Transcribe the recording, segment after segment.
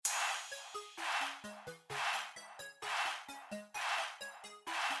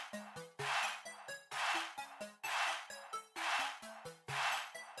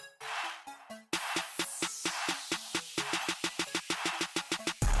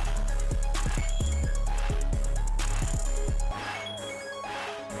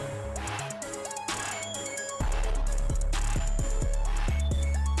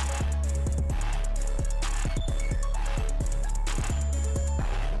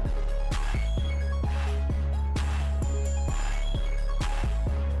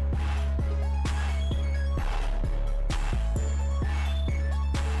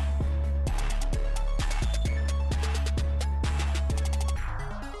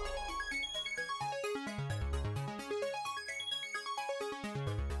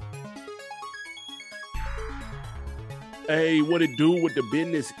Hey, what it do, what the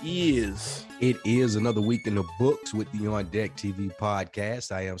business is. It is another week in the books with the On Deck TV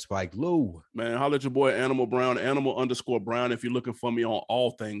podcast. I am Spike Lou. Man, holla at your boy Animal Brown, Animal_Brown, if you're looking for me on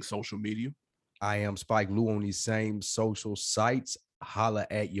all things social media. I am Spike Lou on these same social sites. Holla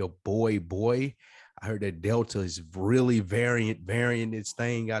at your boy. I heard that Delta is really varying its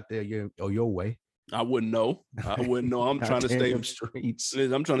thing out there your way. I wouldn't know. I'm trying to stay streets.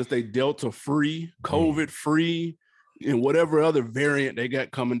 I'm trying to stay Delta free, COVID free, and whatever other variant they got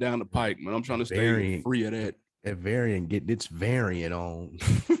coming down the pike, man. I'm trying to stay free of that. That variant getting its variant on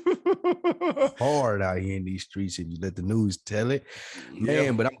hard out here in these streets, and you let the news tell it, man.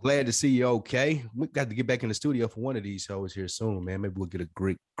 Yeah. But I'm glad to see you okay. We got to get back in the studio for one of these shows here soon, man. Maybe we'll get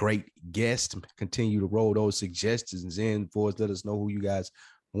a great guest. Continue to roll those suggestions in for us. Let us know who you guys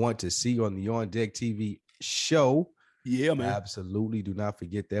want to see on the On Deck TV show. Yeah, man. Absolutely. Do not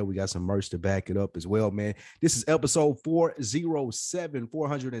forget that. We got some merch to back it up as well, man. This is episode 407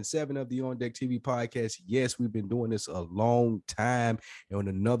 of the On Deck TV podcast. Yes, we've been doing this a long time. And on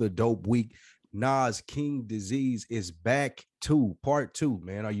another dope week, Nas King Disease is back to part 2,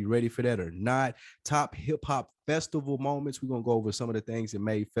 man. Are you ready for that or not? Top hip-hop festival moments. We're going to go over some of the things that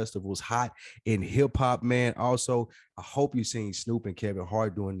made festivals hot in hip-hop, man. Also, I hope you've seen Snoop and Kevin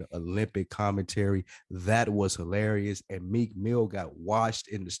Hart doing the Olympic commentary. That was hilarious. And Meek Mill got washed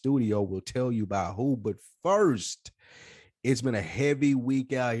in the studio. We'll tell you about who. But first, it's been a heavy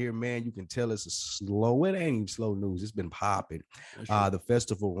week out here, man. You can tell it's it ain't even slow news. It's been popping. The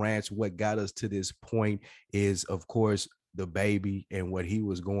festival ranch, what got us to this point is, of course, the baby and what he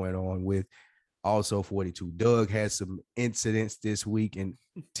was going on with. Also, 42 Doug had some incidents this week, and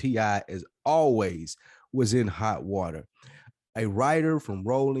T.I., as always, was in hot water. A writer from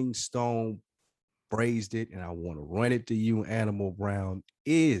Rolling Stone phrased it, and I want to run it to you, Animal Brown.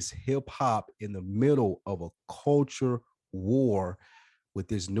 Is hip-hop in the middle of a culture war with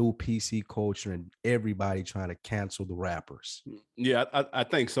this new PC culture and everybody trying to cancel the rappers? Yeah, I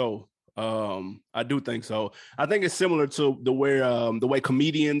think so. I do think so. I think it's similar to the way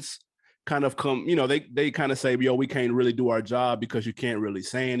comedians kind of come, they kind of say, yo, we can't really do our job because you can't really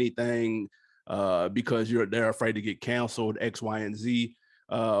say anything because they're afraid to get canceled, X, Y, and Z.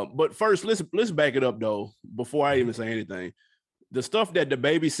 But first, let's back it up though, before I even say anything. The stuff that the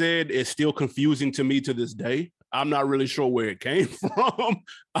baby said is still confusing to me to this day. I'm not really sure where it came from.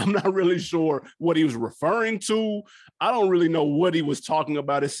 I'm not really sure what he was referring to. I don't really know what he was talking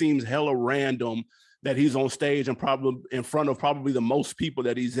about. It seems hella random that he's on stage and probably in front of probably the most people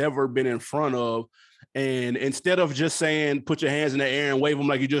that he's ever been in front of. And instead of just saying, put your hands in the air and wave them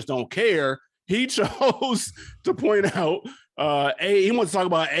like you just don't care, he chose to point out, he wants to talk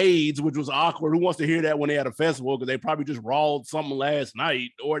about AIDS, which was awkward. Who wants to hear that when they had a festival? Because they probably just rawled something last night,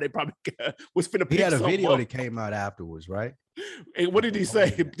 or they probably was finna pick. He had a video that came out afterwards, right? And what did he say?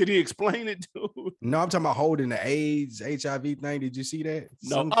 Did he explain it to? No, I'm talking about holding the AIDS, HIV thing. Did you see that?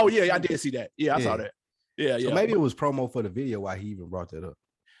 No. I did see that. Yeah, I saw that. Yeah. So maybe it was promo for the video why he even brought that up.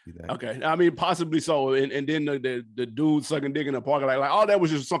 Okay, I mean, possibly so. And then the dude sucking dick in the parking lot, like, oh, that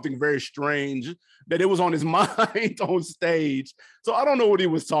was just something very strange that it was on his mind on stage. So I don't know what he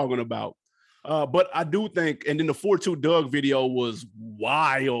was talking about. But I do think, and then the 42 Doug video was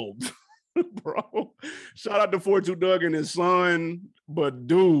wild, bro. Shout out to 42 Doug and his son. But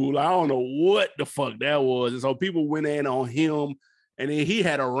dude, I don't know what the fuck that was. And so people went in on him, and then he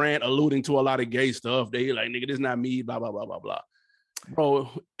had a rant alluding to a lot of gay stuff. They like, nigga, this not me, blah, blah, blah, blah, blah. Bro,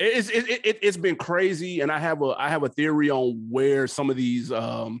 it's been crazy, and I have a theory on where some of these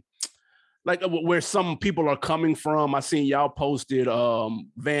where some people are coming from. I seen y'all posted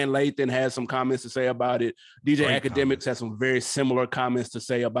Van Lathan has some comments to say about it. DJ Academics has some very similar comments to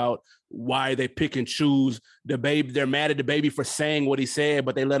say about why they pick and choose the baby. They're mad at the baby for saying what he said,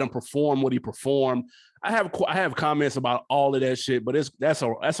 but they let him perform what he performed. I have comments about all of that shit, but that's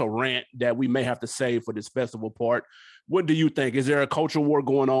a rant that we may have to save for this festival part. What do you think? Is there a culture war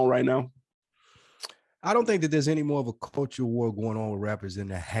going on right now? I don't think that there's any more of a culture war going on with rappers than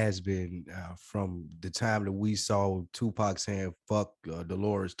there has been from the time that we saw Tupac saying "fuck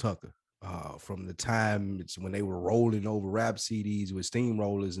Dolores Tucker." From the time it's when they were rolling over rap CDs with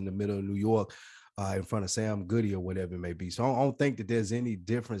steamrollers in the middle of New York, in front of Sam Goody or whatever it may be. So I don't think that there's any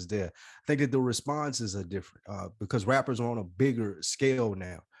difference there. I think that the responses are different because rappers are on a bigger scale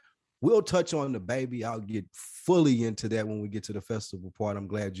now. We'll touch on the baby. I'll get fully into that when we get to the festival part. I'm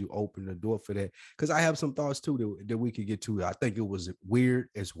glad you opened the door for that because I have some thoughts too that we could get to. I think it was weird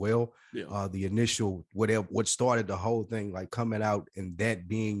as well. Yeah. The initial what started the whole thing, like coming out and that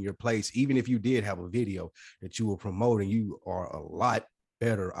being your place, even if you did have a video that you were promoting, you are a lot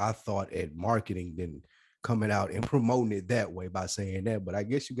better, I thought, at marketing than coming out and promoting it that way by saying that. But I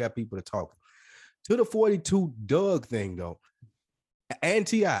guess you got people to talk to the 42 Doug thing though. And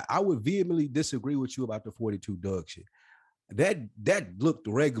T.I., I would vehemently disagree with you about the 42 Doug shit. That looked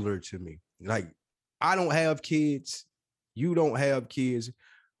regular to me. Like, I don't have kids. You don't have kids.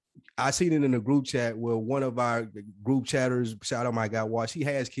 I seen it in the group chat where one of our group chatters, shout out my guy Wash, he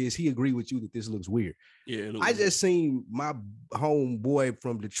has kids. He agreed with you that this looks weird. Yeah, I just seen my homeboy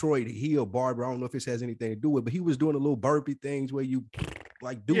from Detroit. He a barber. I don't know if this has anything to do with it, but he was doing a little burpee things where you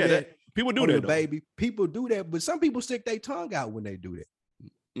like do that. People do that, baby. People do that, but some people stick their tongue out when they do that.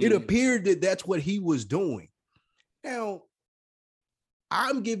 It appeared that that's what he was doing. Now,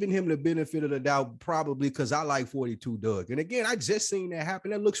 I'm giving him the benefit of the doubt probably because I like 42 Doug. And again, I just seen that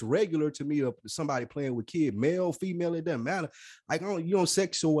happen. That looks regular to me of somebody playing with kid, male, female, it doesn't matter. Like, you don't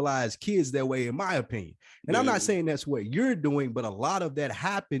sexualize kids that way, in my opinion. And I'm not saying that's what you're doing, but a lot of that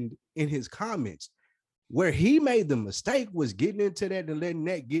happened in his comments. Where he made the mistake was getting into that and letting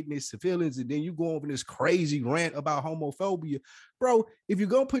that get in his feelings, and then you go over this crazy rant about homophobia. Bro, if you're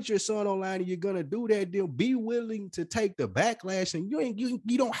gonna put your son online and you're gonna do that, then be willing to take the backlash, and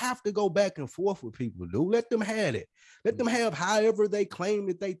you don't have to go back and forth with people, dude. Let them have it. Let them have however they claim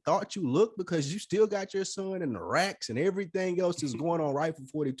that they thought you looked, because you still got your son in the racks and everything else is going on right for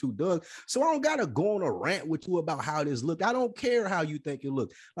 42 Doug. So I don't gotta go on a rant with you about how this looked. I don't care how you think it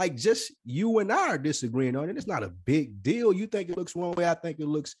looked. Like, just you and I are disagreeing on it. It's not a big deal. You think it looks one way, I think it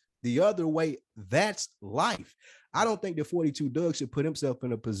looks the other way. That's life. I don't think that 42 Doug should put himself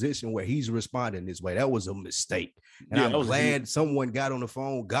in a position where he's responding this way. That was a mistake. And I'm glad someone got on the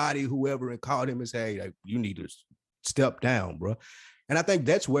phone, Gotti, whoever, and called him and said, hey, like, you need to step down, bro. And I think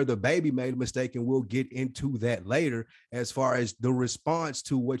that's where the baby made a mistake, and we'll get into that later as far as the response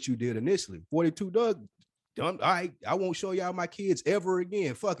to what you did initially. 42 Doug, all right, I won't show y'all my kids ever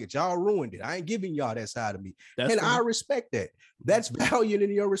again. Fuck it, y'all ruined it. I ain't giving y'all that side of me. I respect that. That's valiant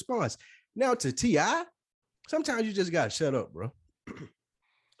in your response. Now to T.I., sometimes you just got to shut up, bro.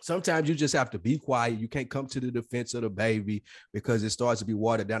 Sometimes you just have to be quiet. You can't come to the defense of the baby because it starts to be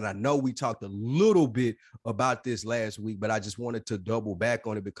watered down. I know we talked a little bit about this last week, but I just wanted to double back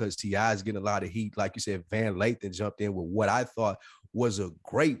on it because T.I. is getting a lot of heat. Like you said, Van Lathan jumped in with what I thought was a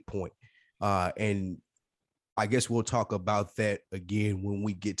great point. And I guess we'll talk about that again when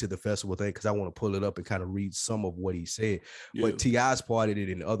we get to the festival thing, because I want to pull it up and kind of read some of what he said. Yeah. But T.I.'s part of it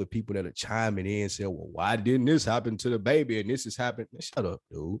and other people that are chiming in said, well, why didn't this happen to the baby? And this has happened. Shut up,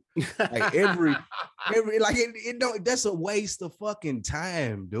 dude. Like every like it don't, that's a waste of fucking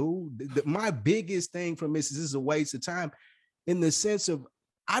time, dude. My biggest thing from this is a waste of time in the sense of,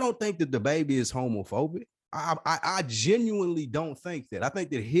 I don't think that the baby is homophobic. I genuinely don't think that. I think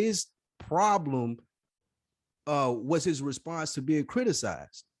that his problem was his response to being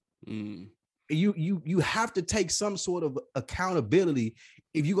criticized. You have to take some sort of accountability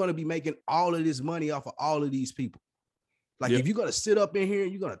if you're going to be making all of this money off of all of these people. Like, if you're going to sit up in here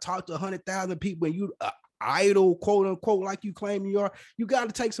and you're going to talk to 100,000 people and you idle, quote unquote, like you claim you are, you got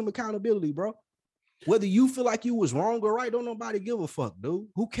to take some accountability, bro. Whether you feel like you was wrong or right, don't nobody give a fuck, dude.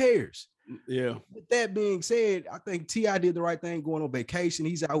 Who cares? Yeah. With that being said, I think T.I. did the right thing going on vacation.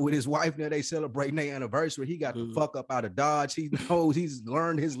 He's out with his wife now. They celebrating their anniversary. He got the fuck up out of Dodge. He knows he's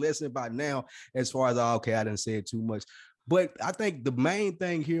learned his lesson by now as far as, okay, I didn't say it too much. But I think the main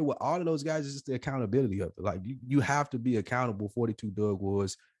thing here with all of those guys is just the accountability of it. Like, you have to be accountable. 42 Doug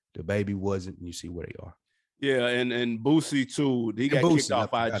was, the baby wasn't, and you see where they are. Yeah, and Boosie too. He got kicked off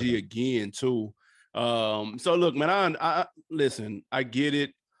IG again too. So look, man, I listen, I get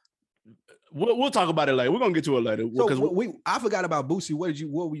it. We'll talk about it later. We're gonna get to it later because I forgot about Boosie.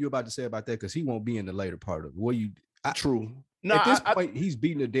 What were you about to say about that? Because he won't be in the later part of it. True. No, at this point, he's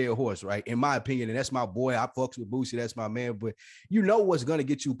beating a dead horse, right? In my opinion, and that's my boy. I fucks with Boosie. That's my man. But you know what's gonna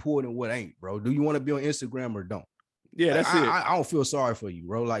get you pulled and what ain't, bro. Do you want to be on Instagram or don't? Yeah, that's it. I don't feel sorry for you,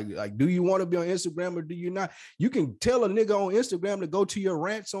 bro. Like, do you want to be on Instagram or do you not? You can tell a nigga on Instagram to go to your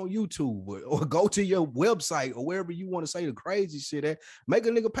rants on YouTube or go to your website or wherever you want to say the crazy shit at. Make a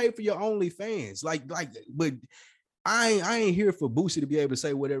nigga pay for your OnlyFans. But I ain't here for Boosie to be able to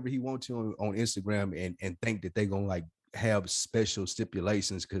say whatever he wants to on Instagram and think that they gonna like have special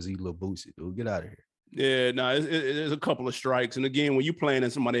stipulations because he little Boosie, dude. Get out of here. Yeah, no, it's a couple of strikes. And again, when you playing in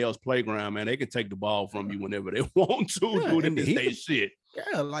somebody else's playground, man, they can take the ball from you whenever they want to, dude. If they shit.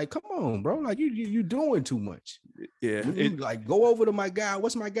 Yeah, like, come on, bro. Like, you doing too much. Yeah. Like, go over to my guy.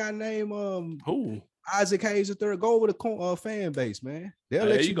 What's my guy name? Who? Isaac Hayes III. Go over to fan base, man. They'll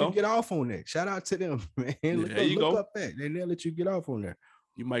let you get off on that. Shout out to them, man. Look up that. They'll let you get off on there.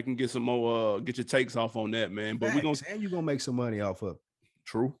 You might can get some more, get your takes off on that, man. But we're gonna, and you're gonna make some money off of it.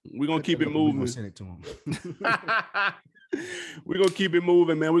 True. We're gonna keep it We're moving. gonna send it to him. We're gonna keep it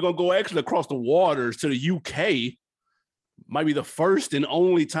moving, man. We're gonna go actually across the waters to the UK. Might be the first and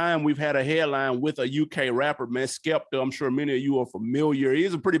only time we've had a headline with a UK rapper, man. Skepta. I'm sure many of you are familiar.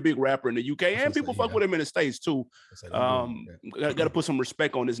 He's a pretty big rapper in the UK, and people fuck with him in the States too. Got to put some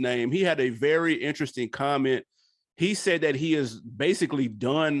respect on his name. He had a very interesting comment. He said that he is basically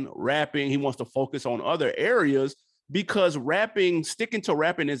done rapping. He wants to focus on other areas because sticking to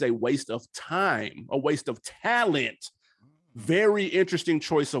rapping is a waste of time, a waste of talent. Very interesting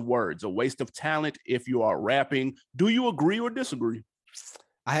choice of words. A waste of talent if you are rapping. Do you agree or disagree?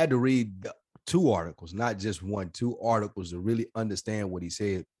 I had to read 2 articles, not just one, 2 articles to really understand what he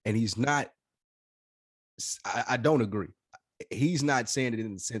said. And he's not, I don't agree. He's not saying it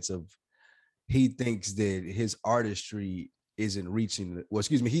in the sense of he thinks that his artistry isn't reaching,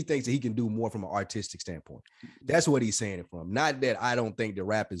 he thinks that he can do more from an artistic standpoint. That's what he's saying it from. Not that I don't think the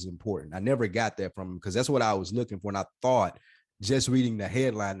rap is important. I never got that from him because that's what I was looking for. And I thought just reading the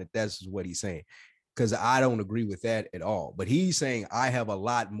headline that that's what he's saying, because I don't agree with that at all. But he's saying I have a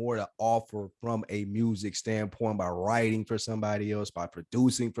lot more to offer from a music standpoint by writing for somebody else, by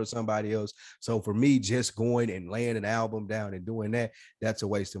producing for somebody else. So for me, just going and laying an album down and doing that, that's a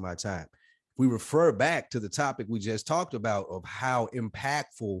waste of my time. We refer back to the topic we just talked about of how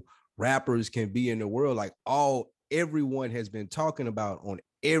impactful rappers can be in the world. Like everyone has been talking about on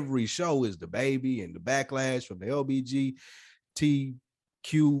every show is the baby and the backlash from the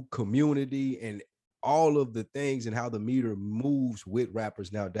LGBTQ community and all of the things and how the meter moves with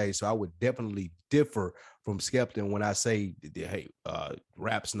rappers nowadays. So I would definitely differ from Skepta when I say, hey,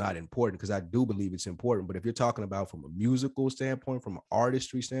 rap's not important, because I do believe it's important. But if you're talking about from a musical standpoint, from an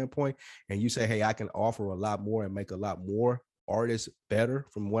artistry standpoint, and you say, hey, I can offer a lot more and make a lot more artists better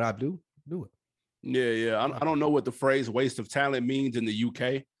from what I do it. Yeah. I don't know what the phrase waste of talent means in the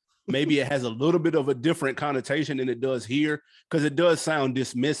UK. Maybe it has a little bit of a different connotation than it does here, because it does sound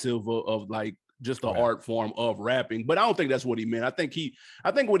dismissive of like just the art form of rapping. But I don't think that's what he meant. I think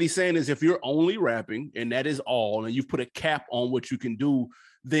what he's saying is if you're only rapping and that is all, and you've put a cap on what you can do,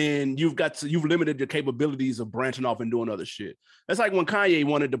 then you've limited your capabilities of branching off and doing other shit. That's like when Kanye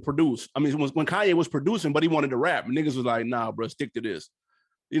wanted to produce. I mean, when Kanye was producing, but he wanted to rap. Niggas was like, nah, bro, stick to this.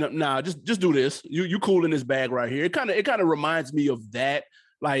 Nah, just do this. You cool in this bag right here. It kind of reminds me of that.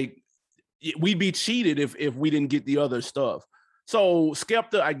 Like we'd be cheated if we didn't get the other stuff. So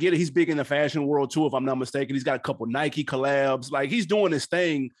Skepta, I get it. He's big in the fashion world too, if I'm not mistaken. He's got a couple Nike collabs. Like he's doing his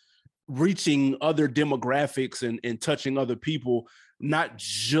thing, reaching other demographics and touching other people, not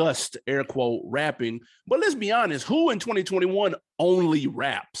just air quote rapping. But let's be honest, who in 2021 only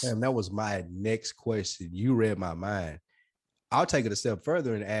raps? And that was my next question. You read my mind. I'll take it a step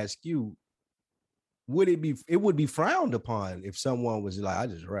further and ask you, it would be frowned upon if someone was like, I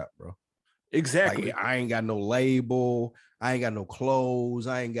just rap, bro. Exactly. Like, I ain't got no label. I ain't got no clothes.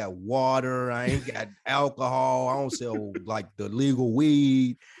 I ain't got water. I ain't got alcohol. I don't sell like the legal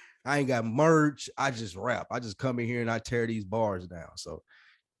weed. I ain't got merch. I just rap. I just come in here and I tear these bars down. So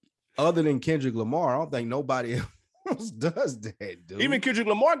other than Kendrick Lamar, I don't think nobody else does that, dude. Even Kendrick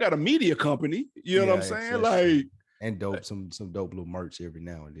Lamar got a media company. You know what I'm saying? Like, and some dope little merch every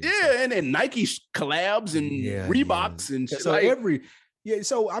now and then. Yeah, so. And then Nike collabs and Reeboks and shit. So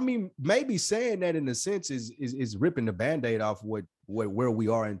so I mean, maybe saying that in a sense is ripping the Band-Aid off where we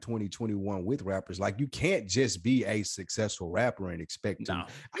are in 2021 with rappers. Like you can't just be a successful rapper and expect to.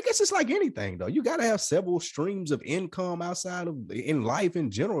 I guess it's like anything though. You got to have several streams of income outside of in life in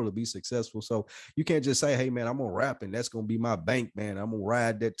general to be successful. So you can't just say, hey man, I'm gonna rap and that's gonna be my bank, man. I'm gonna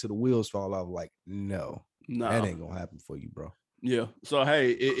ride that till the wheels fall off. Like, no, that ain't gonna happen for you, bro. Yeah. So hey,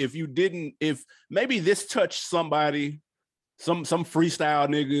 if maybe this touched somebody, some freestyle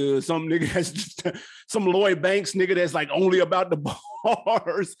nigga, some nigga that's just some Lloyd Banks nigga that's like only about the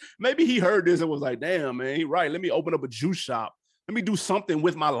bars. Maybe he heard this and was like, damn, man, he right. Let me open up a juice shop. Let me do something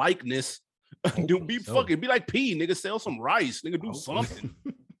with my likeness. Be like P, nigga, sell some rice, nigga, do something.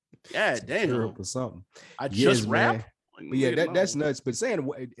 Yeah, damn. For something. I just rap. But yeah, that's nuts. But saying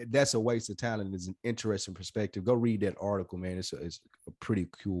that's a waste of talent is an interesting perspective. Go read that article, man. It's a pretty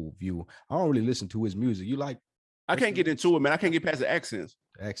cool view. I don't really listen to his music. You like? I can't get into it, man. I can't get past the accents.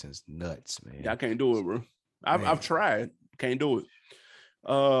 The accents nuts, man. Yeah, I can't do it, bro. I've tried. Can't do it.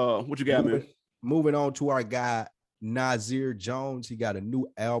 What you got, man? Moving on to our guy Nasir Jones. He got a new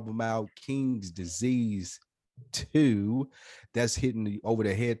album out, King's Disease 2. That's hitting the over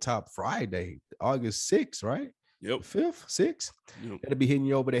the head top Friday, August 6th, right? Yep. 5th, 6th. Yep. That'll be hitting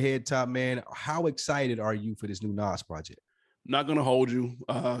you over the head top, man. How excited are you for this new Nas project? Not gonna hold you.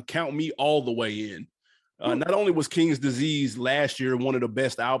 Count me all the way in. Not only was King's Disease last year one of the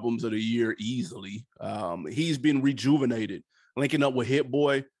best albums of the year easily, he's been rejuvenated, linking up with Hit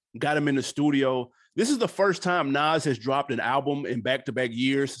Boy, got him in the studio. This is the first time Nas has dropped an album in back-to-back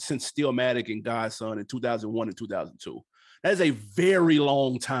years since Stillmatic and Godson in 2001 and 2002. That is a very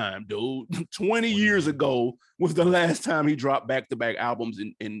long time, dude. 20 years ago was the last time he dropped back-to-back albums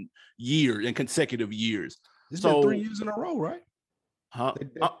in consecutive years. It's been 3 years in a row, right? Huh?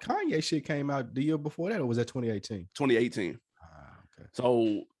 That Kanye shit came out the year before that, or was that 2018? 2018. Okay.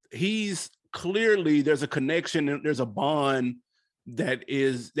 So he's clearly, there's a connection and there's a bond that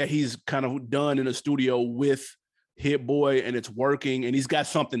he's kind of done in the studio with Hit Boy, and it's working, and he's got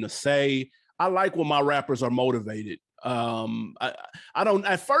something to say. I like when my rappers are motivated. I don't,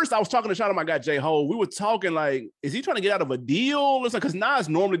 at first I was talking to shout out my guy J Ho. We were talking like, is he trying to get out of a deal? It's like, because Nas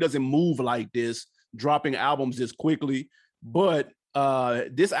normally doesn't move like this, dropping albums this quickly, but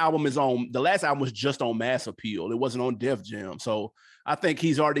this album the last album was just on Mass Appeal. It wasn't on Def Jam. So I think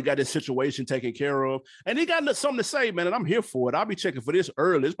he's already got his situation taken care of, and he got something to say, man, and I'm here for it. I'll be checking for this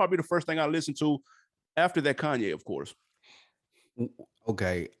early. It's probably the first thing I listen to after that Kanye, of course.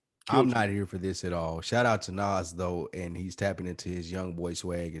 Okay. I'm not here for this at all. Shout out to Nas though, and he's tapping into his young boy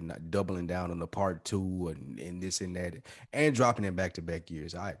swag and doubling down on the part 2 and this and that, and dropping it back-to-back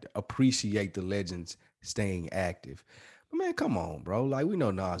years. I appreciate the legends staying active. But man, come on, bro. Like, we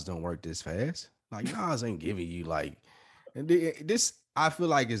know Nas don't work this fast. Like, Nas ain't giving you like, and this, I feel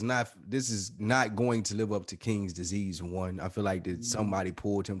like this is not going to live up to King's Disease 1. I feel like that somebody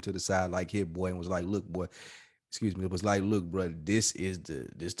pulled him to the side like Hit Boy and was like, look, boy, it was like, look, bro, this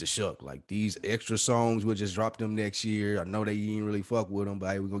the shuck. Like, these extra songs, we'll just drop them next year. I know they ain't really fuck with them, but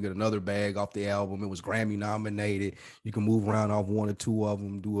hey, we're gonna get another bag off the album. It was Grammy nominated. You can move around off 1 or 2 of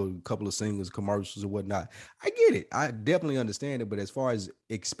them, do a couple of singles, commercials, or whatnot. I get it. I definitely understand it. But as far as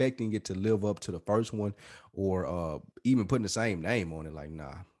expecting it to live up to the first one, or even putting the same name on it, like,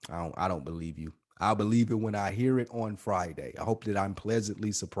 nah, I don't believe you. I'll believe it when I hear it on Friday. I hope that I'm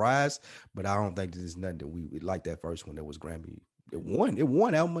pleasantly surprised, but I don't think there's nothing that we like that first one that was Grammy. It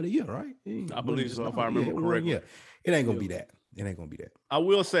won album of the year, right? I believe so, if I remember correctly. Yeah, it ain't gonna be that. It ain't gonna be that. I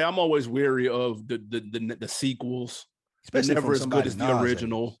will say I'm always wary of the sequels, especially never as good as the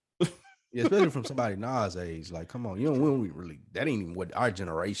original. Yeah, especially from somebody Nas age. Like, come on, we don't really. That ain't even what our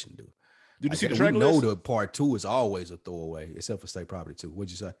generation do. Did you see the track list? We know the part 2 is always a throwaway, except for State Property 2.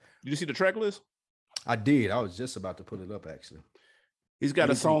 What'd you say? Did you see the track list? I did. I was just about to put it up, actually. He's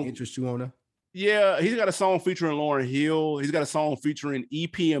got a song. Interest you on that? Yeah, he's got a song featuring Lauryn Hill. He's got a song featuring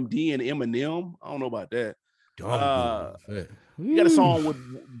EPMD and Eminem. I don't know about that. He got a song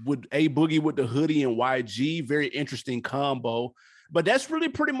with A Boogie with the Hoodie and YG. Very interesting combo. But that's really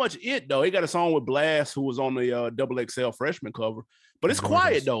pretty much it, though. He got a song with Blast, who was on the Double XL freshman cover. But it's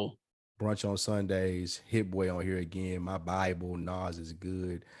quiet, though. Brunch on Sundays, Hit Boy on here again. My Bible, Nas is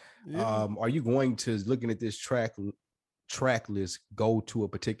good. Yeah. Are you going to, looking at this track list, go to a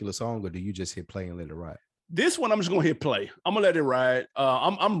particular song, or do you just hit play and let it ride? This one I'm just gonna hit play. I'm gonna let it ride.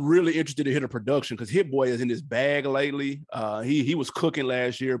 I'm really interested to hear the production because Hit Boy is in his bag lately. He was cooking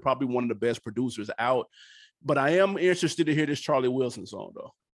last year, probably one of the best producers out. But I am interested to hear this Charlie Wilson song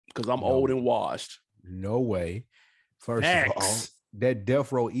though, because I'm old and washed. No way. First of all, that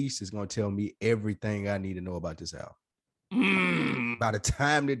Death Row East is gonna tell me everything I need to know about this album. By the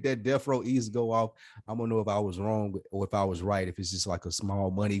time that Death Row East go off, I'm gonna know if I was wrong or if I was right. If it's just like a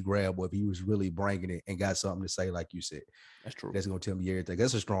small money grab, or if he was really bringing it and got something to say, like you said. That's true. That's gonna tell me everything.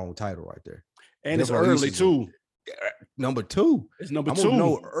 That's a strong title right there. And Death it's Row early too. Number 2. It's number 2. I'm gonna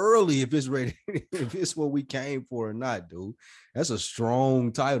know early if it's ready, if it's what we came for or not, dude. That's a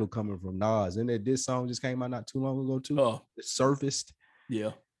strong title coming from Nas. And that this song just came out not too long ago too. It surfaced.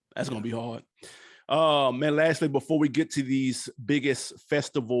 Yeah, that's gonna be hard. Man, lastly, before we get to these biggest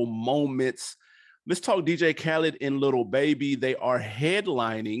festival moments, let's talk DJ Khaled and Lil Baby. They are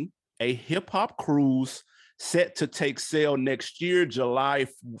headlining a hip-hop cruise set to take sail next year, July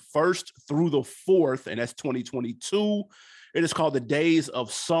 1st through the 4th, and that's 2022. It is called the Days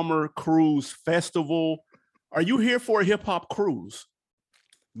of Summer Cruise Festival. Are you here for a hip-hop cruise?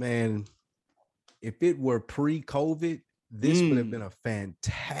 Man, if it were pre-COVID, this would have been a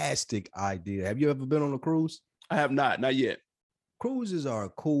fantastic idea. Have you ever been on a cruise? I have not yet. Cruises are a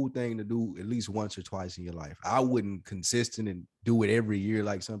cool thing to do at least once or twice in your life. I wouldn't consistent and do it every year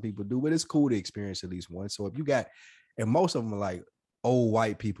like some people do, but it's cool to experience at least once. So if you got, and most of them are like old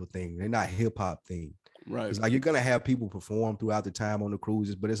white people thing, they're not hip hop thing. Right. It's like you're gonna have people perform throughout the time on the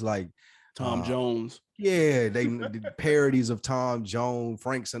cruises, but it's like Tom Jones. Yeah, they the parodies of Tom Jones,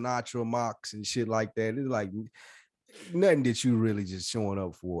 Frank Sinatra mocks and shit like that. It's like, nothing that you really just showing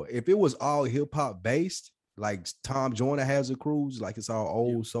up for. If it was all hip hop based, like Tom Joyner has a cruise, like it's all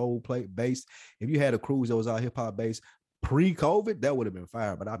old soul play based. If you had a cruise that was all hip hop based pre-COVID, that would have been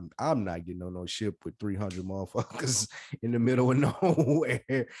fire. But I'm not getting on no ship with 300 motherfuckers in the middle of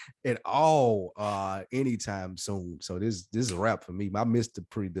nowhere at all anytime soon. So this is a wrap for me. I missed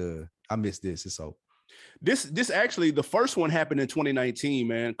I missed this. It's so. This actually, the first one happened in 2019,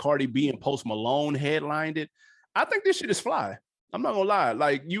 man. Cardi B and Post Malone headlined it. I think this shit is fly. I'm not gonna lie.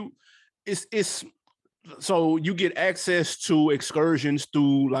 Like it's so you get access to excursions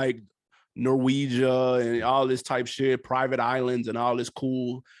through like Norwegia and all this type shit, private islands and all this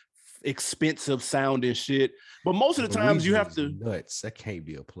cool, expensive sounding shit. But most of the times you have to nuts. That can't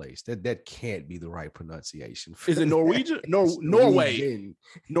be a place. That can't be the right pronunciation. Is it Norwegian? Norway.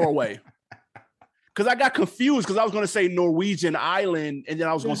 Norway. Because I got confused because I was going to say Norwegian island and then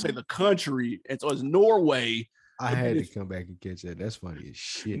I was going to say the country. And so it's Norway. I had to come back and catch that. That's funny as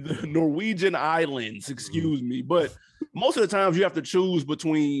shit. The Norwegian islands, excuse me. But most of the times you have to choose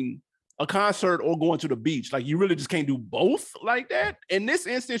between a concert or going to the beach. Like you really just can't do both like that. In this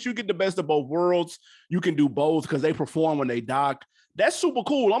instance, you get the best of both worlds. You can do both because they perform when they dock. That's super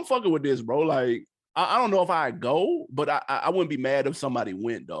cool. I'm fucking with this, bro. Like, I don't know if I go, but I wouldn't be mad if somebody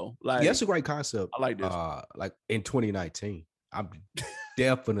went though. Like, yeah, that's a great concept. I like this. Like in 2019, I'm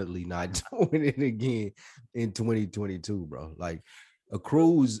definitely not doing it again in 2022, bro. Like a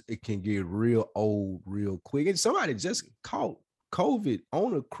cruise, it can get real old real quick. And somebody just caught COVID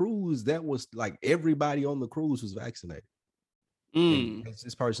on a cruise that was like everybody on the cruise was vaccinated.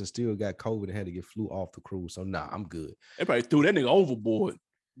 This person still got COVID and had to get flew off the cruise. So nah, I'm good. They probably threw that nigga overboard.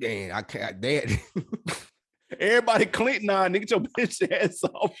 Damn, I can't. That everybody Clinton, nigga, get your bitch ass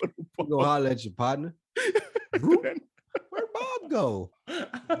off. Go holler at your partner. Where'd Bob go?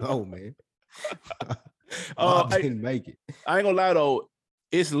 No, man. Bob didn't make it. I ain't gonna lie though,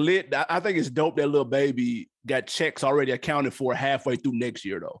 it's lit. I think it's dope that Lil Baby got checks already accounted for halfway through next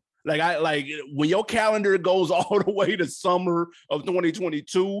year though. Like when your calendar goes all the way to summer of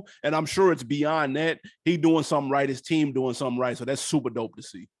 2022, and I'm sure it's beyond that, he doing something right, his team doing something right. So that's super dope to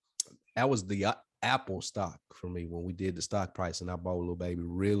see. That was the Apple stock for me when we did the stock price, and I bought Lil Baby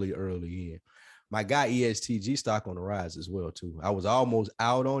really early in. My guy ESTG stock on the rise as well too. I was almost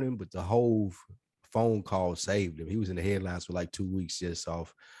out on him, but the whole phone call saved him. He was in the headlines for like 2 weeks just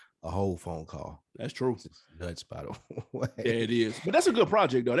off a whole phone call. That's true. It's nuts, by the way. Yeah, it is. But that's a good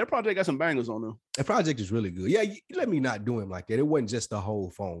project, though. That project got some bangers on them. That project is really good. Yeah, let me not do him like that. It wasn't just a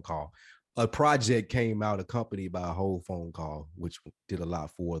whole phone call. A project came out accompanied by a whole phone call, which did a lot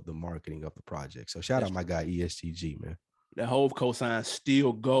for the marketing of the project. So shout out my guy ESTG, man. That whole cosign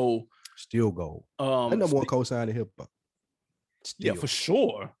still go. Still go. That number one cosign in hip hop. Yeah, for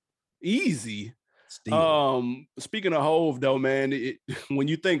sure. Easy. Speaking of Hove though, man, when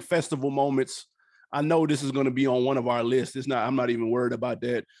you think festival moments, I know this is going to be on one of our lists. I'm not even worried about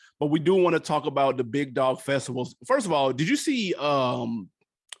that, but we do want to talk about the big dog festivals. First of all, did you see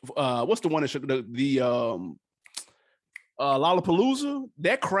what's the one that the Lollapalooza?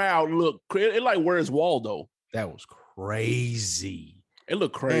 That crowd looked like Where's Waldo? That was crazy. It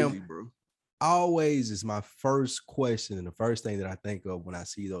looked crazy, bro. Always is my first question and the first thing that I think of when I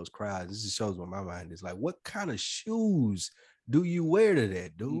see those crowds. This just shows where my mind is like, what kind of shoes do you wear to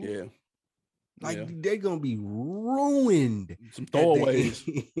that, dude? Yeah. Like they're gonna be ruined. Some throwaways.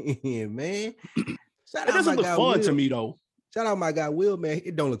 Yeah, man. It doesn't look fun to me though. Shout out my guy Will, man.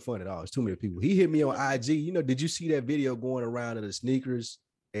 It don't look fun at all. It's too many people. He hit me on IG. You know, did you see that video going around of the sneakers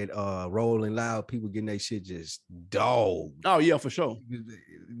at Rolling Loud? People getting their shit just dog. Oh yeah, for sure.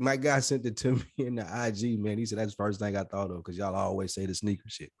 My guy sent it to me in the IG, man. He said that's the first thing I thought of because y'all always say the sneaker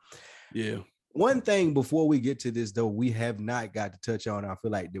shit. Yeah. One thing before we get to this though, we have not got to touch on. I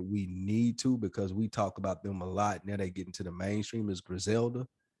feel like that we need to because we talk about them a lot. Now they get into the mainstream is Griselda.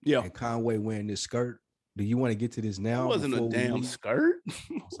 Yeah. And Conway wearing this skirt. Do you want to get to this now? It wasn't a damn skirt.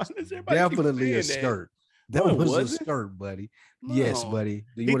 Definitely a skirt. That was a skirt, buddy. No. Yes, buddy.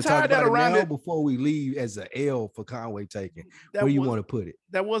 Do you want to talk about it now before we leave as an L for Conway taking? Where do you want to put it?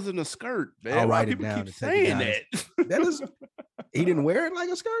 That wasn't a skirt, man. I'll write it down. Keep saying that. That is. He didn't wear it like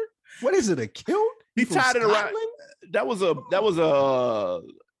a skirt. What is it? A kilt? He tied it around. That was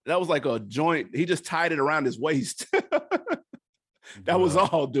like a joint. He just tied it around his waist. That was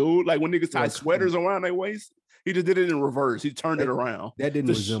all, dude. Like when niggas tie sweaters around their waist, he just did it in reverse. He turned it around. That didn't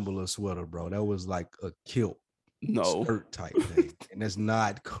resemble a sweater, bro. That was like a kilt, skirt type thing, and that's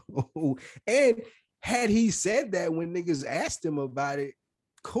not cool. And had he said that when niggas asked him about it,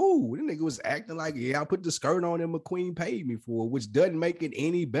 cool. The nigga was acting like, yeah, I put the skirt on and McQueen paid me for it, which doesn't make it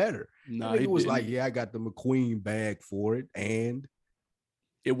any better. Nah, Nigga he was didn't. like, yeah, I got the McQueen bag for it. And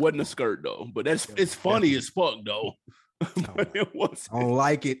it wasn't a skirt though, but it's funny as fuck though. But it was. I don't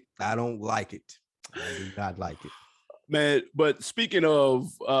like it. I don't like it. I do not like it. Man, but speaking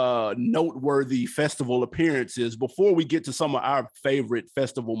of noteworthy festival appearances, before we get to some of our favorite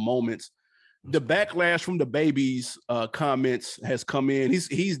festival moments, the backlash from the baby's comments has come in.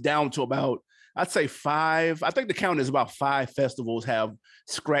 He's down to about, I'd say 5. I think the count is about 5 festivals have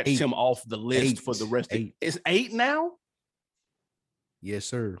scratched him off the list for the rest. It's 8 now? Yes,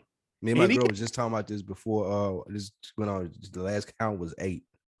 sir. Me and my girl was just talking about this before. This went on. The last count was 8.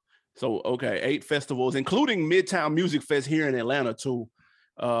 So, okay, 8 festivals, including Midtown Music Fest here in Atlanta, too.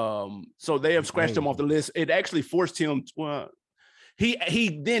 So they have scratched him off the list. It actually forced him.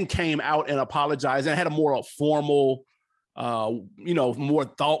 He then came out and apologized and had a more formal, more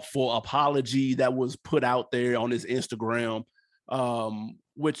thoughtful apology that was put out there on his Instagram,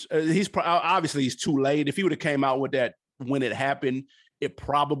 which obviously he's too late. If he would have came out with that when it happened, it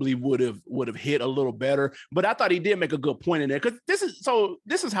probably would have hit a little better. But I thought he did make a good point in there, because this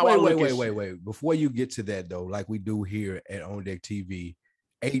is how I look at it. Wait. Before you get to that though, like we do here at On Deck TV,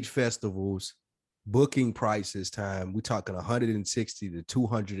 8 festivals, booking prices time, we're talking 160 to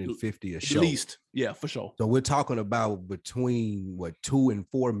 250 a show. At least, yeah, for sure. So we're talking about between $2 and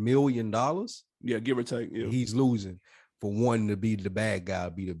 $4 million. Yeah, give or take. Yeah. He's losing for one to be the bad guy,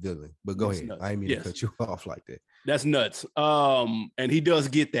 be the villain. But go ahead. Nuts. I didn't mean to cut you off like that. That's nuts. And he does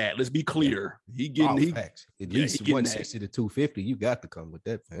get that. Let's be clear. He getting facts. At least 160 to 250. You got to come with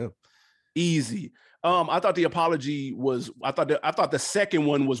that for him. Easy. I thought the apology was. I thought the second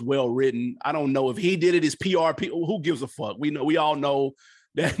one was well written. I don't know if he did it as PR. Who gives a fuck? We all know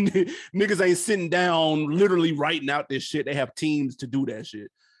that niggas ain't sitting down literally writing out this shit. They have teams to do that shit.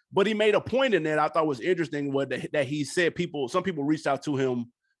 But he made a point in that I thought was interesting. That he said some people reached out to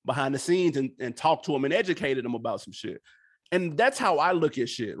him behind the scenes and talked to him and educated him about some shit. And that's how I look at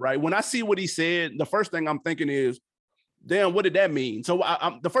shit, right? When I see what he said, the first thing I'm thinking is, damn, what did that mean? So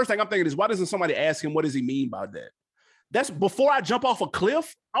the first thing I'm thinking is, why doesn't somebody ask him, what does he mean by that? That's before I jump off a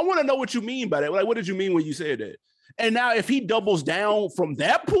cliff. I want to know what you mean by that. Like, what did you mean when you said that? And now if he doubles down from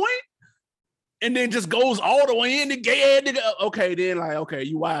that point and then just goes all the way in the gay nigga, okay, then like, okay,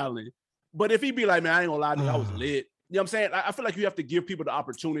 you wilding. But if he be like, man, I ain't gonna lie, nigga, I was lit. You know what I'm saying? I feel like you have to give people the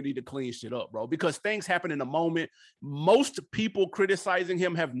opportunity to clean shit up, bro, because things happen in a moment. Most people criticizing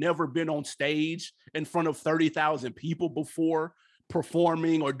him have never been on stage in front of 30,000 people before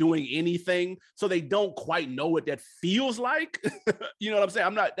performing or doing anything. So they don't quite know what that feels like. You know what I'm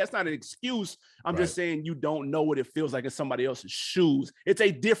saying? That's not an excuse. I'm just saying you don't know what it feels like in somebody else's shoes. It's a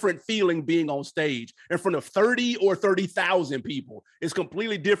different feeling being on stage in front of 30 or 30,000 people. It's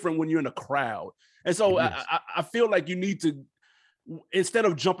completely different when you're in a crowd. And so I feel like you need to, instead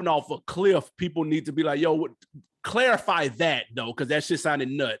of jumping off a cliff, people need to be like, yo, clarify that though, because that shit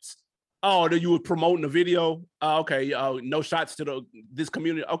sounded nuts. Oh, that you were promoting the video? Okay, no shots to this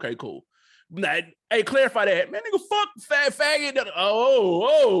community. Okay, cool. Nah, hey, clarify that. Man, nigga, fuck, fat faggot.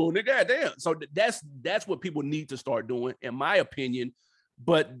 Oh, nigga, goddamn. So that's what people need to start doing, in my opinion.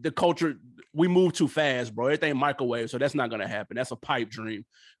 But the culture, we move too fast, bro. Everything microwave, so that's not going to happen. That's a pipe dream.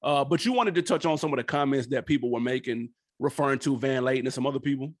 But you wanted to touch on some of the comments that people were making, referring to Van Layton and some other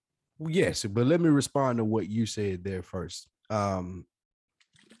people? Yes, but let me respond to what you said there first.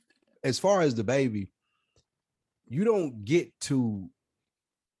 As far as the baby, you only get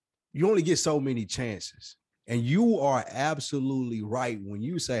so many chances. And you are absolutely right when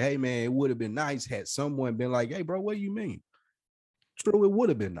you say, hey, man, it would have been nice had someone been like, hey, bro, what do you mean? True, it would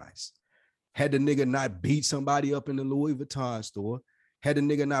have been nice. Had the nigga not beat somebody up in the Louis Vuitton store, had the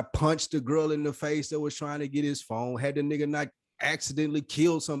nigga not punched the girl in the face that was trying to get his phone, had the nigga not accidentally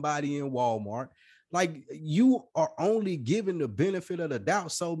killed somebody in Walmart. Like, you are only given the benefit of the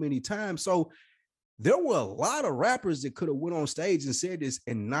doubt so many times. So there were a lot of rappers that could have went on stage and said this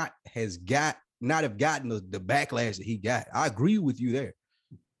and not have gotten the backlash that he got. I agree with you there,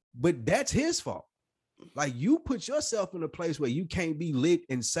 but that's his fault. Like, you put yourself in a place where you can't be lit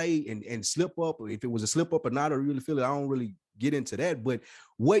and say and slip up. If it was a slip up or not, I really feel it. I don't really get into that. But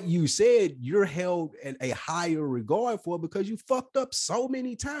what you said, you're held in a higher regard for because you fucked up so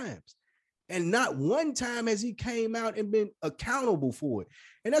many times. And not one time has he came out and been accountable for it.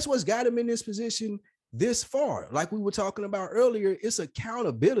 And that's what's got him in this position this far. Like we were talking about earlier, it's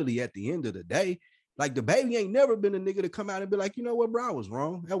accountability at the end of the day. Like, the baby ain't never been a nigga to come out and be like, you know what, bro, I was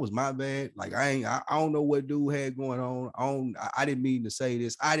wrong. That was my bad. Like, I don't know what dude had going on. I didn't mean to say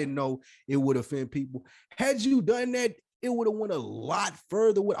this. I didn't know it would offend people. Had you done that, it would have went a lot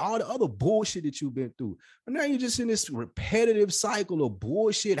further with all the other bullshit that you've been through. But now you're just in this repetitive cycle of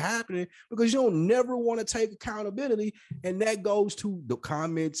bullshit happening because you don't never want to take accountability. And that goes to the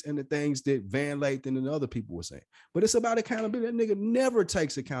comments and the things that Van Lathan and other people were saying. But it's about accountability. That nigga never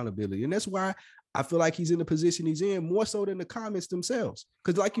takes accountability. And that's why I feel like he's in the position he's in more so than the comments themselves.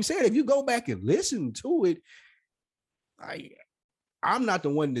 Because like you said, if you go back and listen to it, I'm not the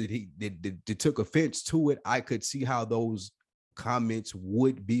one that took offense to it. I could see how those comments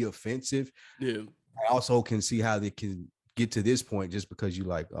would be offensive. Yeah. I also can see how they can get to this point just because you're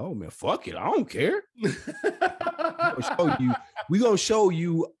like, oh man, fuck it, I don't care. We're gonna show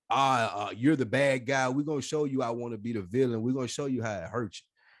you you're the bad guy. We're gonna show you I want to be the villain. We're gonna show you how it hurts you.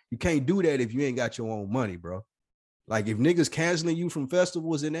 You can't do that if you ain't got your own money, bro. Like if niggas canceling you from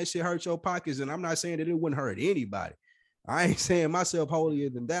festivals and that shit hurt your pockets, and I'm not saying that it wouldn't hurt anybody. I ain't saying myself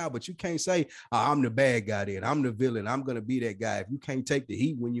holier than thou, but you can't say I'm the bad guy then. I'm the villain. I'm going to be that guy. If you can't take the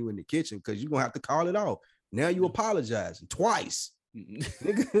heat when you in the kitchen, because you're going to have to call it off. Now you apologizing twice.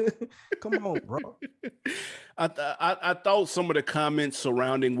 Come on, bro. I thought some of the comments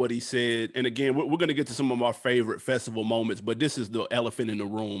surrounding what he said, and again, we're going to get to some of our favorite festival moments, but this is the elephant in the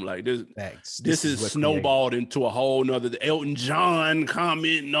room. Like this is snowballed into a whole nother. The Elton John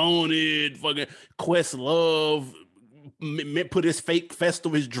commenting on it, fucking Questlove put his fake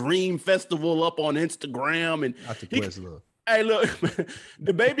festival, his dream festival up on Instagram, and hey, look,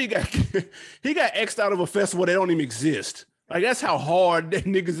 the baby got X'd out of a festival that don't even exist. Like that's how hard that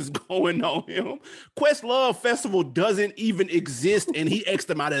niggas is going on him. Questlove Festival doesn't even exist, and he X'd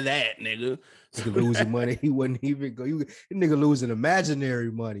him out of that, nigga. Losing money, he wouldn't even go. Nigga losing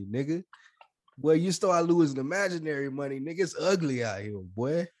imaginary money, nigga. Well, you start losing imaginary money, nigga. It's ugly out here,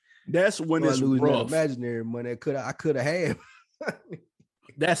 boy. That's when it's rough. Imaginary money I could have had.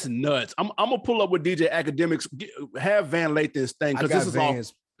 That's nuts. I'm gonna pull up with DJ Academics. Have Van Lathan's thing because this is all.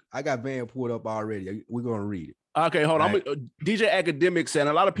 I got Van pulled up already. We're gonna read it. Okay, hold on. DJ Academics said, and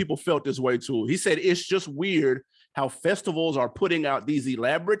a lot of people felt this way too. He said it's just weird how festivals are putting out these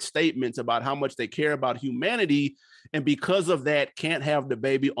elaborate statements about how much they care about humanity, and because of that, can't have the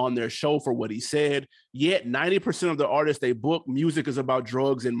baby on their show for what he said. Yet 90% of the artists they book, music is about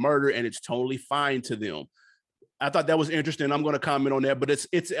drugs and murder, and it's totally fine to them. I thought that was interesting. I'm going to comment on that, but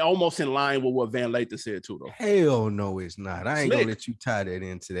it's almost in line with what Van Lathan said too, though. Hell no, it's not. I ain't going to let you tie that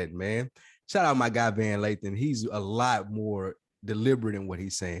into that, man. Shout out my guy, Van Lathan. He's a lot more deliberate in what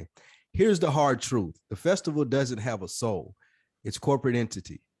he's saying. Here's the hard truth. The festival doesn't have a soul. It's corporate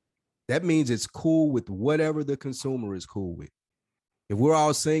entity. That means it's cool with whatever the consumer is cool with. If we're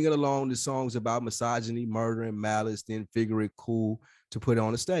all singing along the songs about misogyny, murder, and malice, then figure it cool to put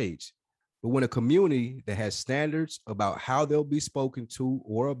on a stage. But when a community that has standards about how they'll be spoken to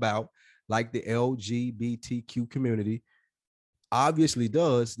or about, like the LGBTQ community, obviously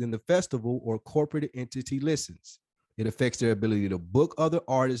does, then the festival or corporate entity listens. It affects their ability to book other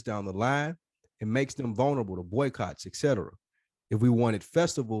artists down the line and makes them vulnerable to boycotts, etc. If we wanted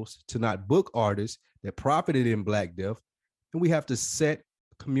festivals to not book artists that profited in Black Death, then we have to set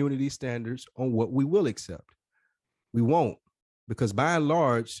community standards on what we will accept. We won't, because by and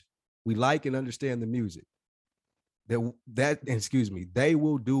large, we like and understand the music. They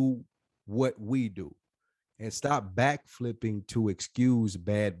will do what we do. And stop backflipping to excuse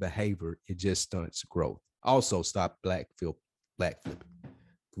bad behavior. It just stunts growth. Also, stop black flipping.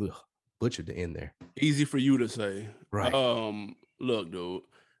 Butchered the end there. Easy for you to say, right? Look, dude,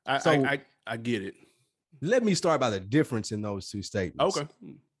 I get it. Let me start by the difference in those two statements. Okay.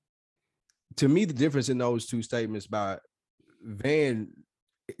 To me, the difference in those two statements by Van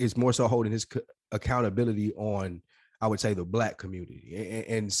is more so holding his accountability on, I would say, the Black community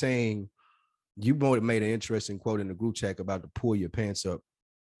and saying. You made an interesting quote in the group chat about to pull your pants up.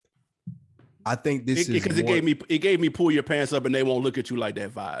 I think this is because it gave me pull your pants up and they won't look at you like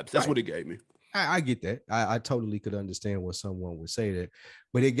that vibes. That's right. What it gave me. I get that. I totally could understand what someone would say that,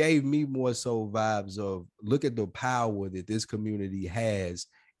 but it gave me more so vibes of look at the power that this community has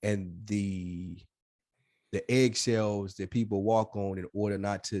and the eggshells that people walk on in order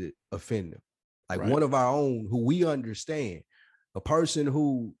not to offend them. Like right. One of our own who we understand, a person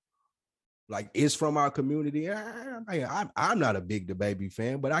who like is from our community. I'm not a big DaBaby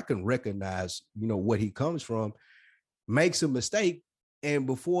fan, but I can recognize, what he comes from, makes a mistake. And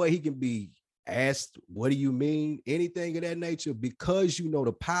before he can be asked, what do you mean? Anything of that nature, because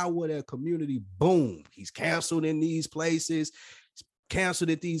the power of that community, boom, he's canceled in these places, canceled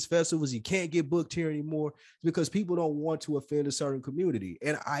at these festivals. You can't get booked here anymore because people don't want to offend a certain community.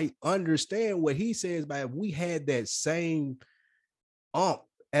 And I understand what he says by if we had that same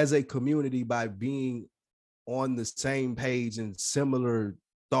as a community by being on the same page and similar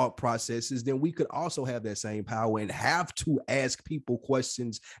thought processes, then we could also have that same power and have to ask people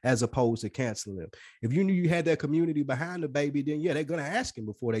questions as opposed to canceling them. If you knew you had that community behind the baby, then yeah, they're going to ask him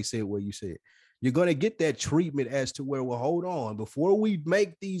before they say what you said. You're going to get that treatment as to where, well, hold on, before we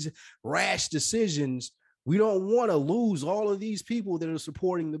make these rash decisions, we don't want to lose all of these people that are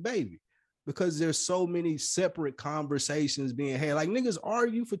supporting the baby, because there's so many separate conversations being had. Like, niggas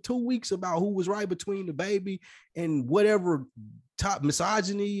argue for 2 weeks about who was right between the baby and whatever top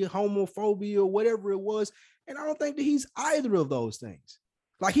misogyny, homophobia, or whatever it was. And I don't think that he's either of those things.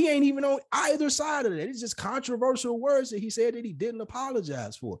 Like, he ain't even on either side of that. It's just controversial words that he said that he didn't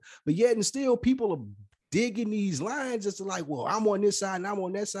apologize for. But yet and still, people are digging these lines just like, well, I'm on this side and I'm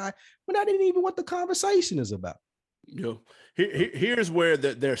on that side. But that ain't even what the conversation is about. Yeah. Here's where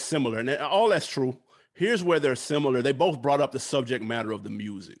they're similar. And all that's true. Here's where they're similar. They both brought up the subject matter of the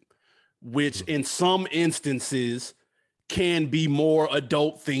music, which in some instances can be more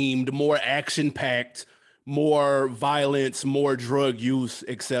adult themed, more action packed, more violence, more drug use,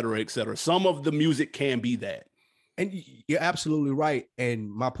 et cetera, et cetera. Some of the music can be that. And you're absolutely right.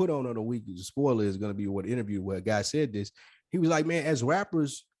 And my put on the week, the spoiler is going to be what interview where a guy said this. He was like, man, as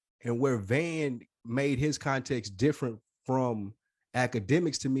rappers, and where Van made his context different from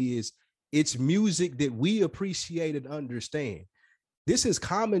academics to me is it's music that we appreciate and understand. This is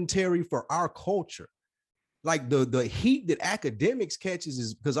commentary for our culture. Like the heat that academics catches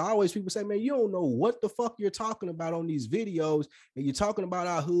is because always people say, man, you don't know what the fuck you're talking about on these videos, and you're talking about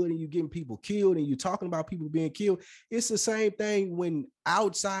our hood and you're getting people killed and you're talking about people being killed. It's the same thing when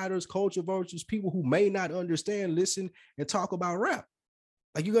outsiders, culture vultures, people who may not understand, listen and talk about rap.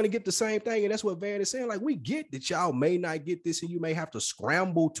 Like, you're going to get the same thing. And that's what Van is saying. Like, we get that y'all may not get this and you may have to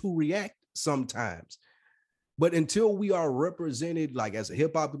scramble to react sometimes. But until we are represented, like as a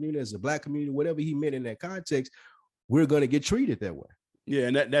hip hop community, as a Black community, whatever he meant in that context, we're going to get treated that way. Yeah,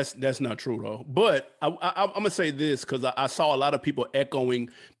 and that's not true though. But I'm gonna say this because I saw a lot of people echoing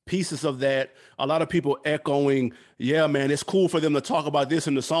pieces of that. A lot of people echoing, yeah, man, it's cool for them to talk about this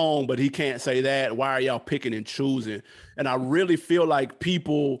in the song, but he can't say that. Why are y'all picking and choosing? And I really feel like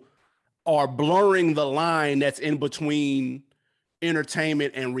people are blurring the line that's in between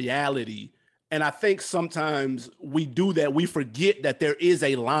entertainment and reality. And I think sometimes we do that. We forget that there is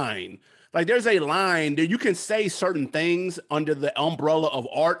a line. Like, there's a line that you can say certain things under the umbrella of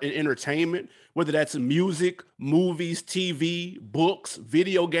art and entertainment, whether that's music, movies, TV, books,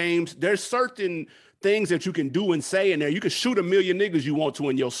 video games. There's certain things that you can do and say in there. You can shoot a million niggas you want to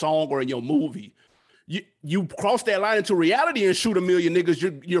in your song or in your movie. You cross that line into reality and shoot a million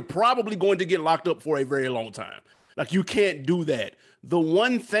niggas, you're probably going to get locked up for a very long time. Like, you can't do that. The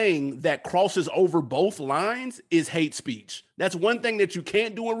one thing that crosses over both lines is hate speech. That's one thing that you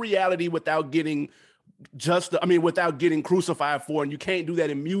can't do in reality without getting without getting crucified for. And you can't do that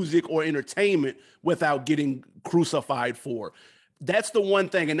in music or entertainment without getting crucified for. That's the one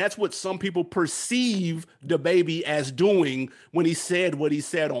thing. And that's what some people perceive DaBaby as doing when he said what he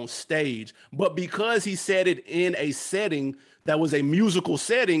said on stage. But because he said it in a setting that was a musical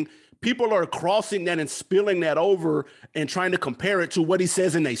setting, people are crossing that and spilling that over and trying to compare it to what he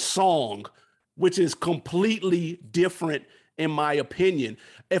says in a song, which is completely different, in my opinion.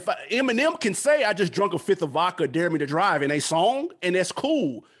 If Eminem can say, I just drunk a fifth of vodka, dare me to drive in a song, and that's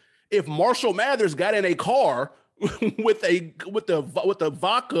cool. If Marshall Mathers got in a car with the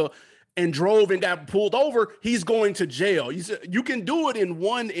vodka and drove and got pulled over, he's going to jail. You can do it in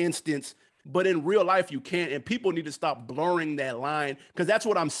one instance, but in real life, you can't. And people need to stop blurring that line, because that's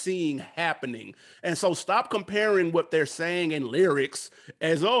what I'm seeing happening. And so stop comparing what they're saying in lyrics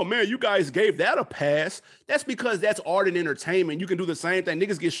as, oh, man, you guys gave that a pass. That's because that's art and entertainment. You can do the same thing.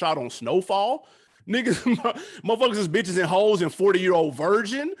 Niggas get shot on Snowfall. Niggas, motherfuckers is bitches and hoes and 40-year-old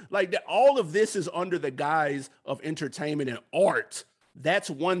virgin. Like, all of this is under the guise of entertainment and art.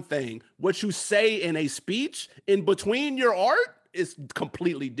 That's one thing. What you say in a speech in between your art is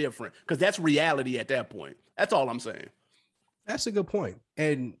completely different, because that's reality at that point. That's all I'm saying. That's a good point.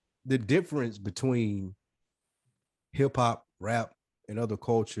 And the difference between hip hop, rap, and other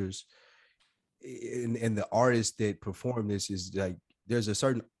cultures and the artists that perform this is like, there's a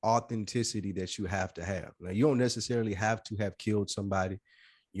certain authenticity that you have to have. Now, you don't necessarily have to have killed somebody.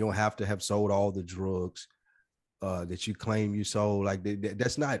 You don't have to have sold all the drugs that you claim you sold. Like,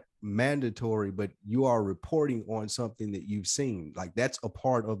 that's not mandatory, but you are reporting on something that you've seen. Like, that's a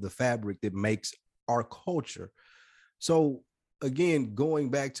part of the fabric that makes our culture. So again, going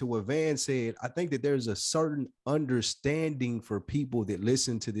back to what Van said, I think that there's a certain understanding for people that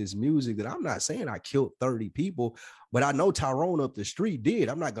listen to this music that I'm not saying I killed 30 people, but I know Tyrone up the street did.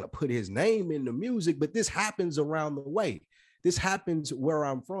 I'm not going to put his name in the music, but this happens around the way. This happens where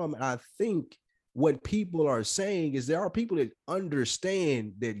I'm from. And I think what people are saying is there are people that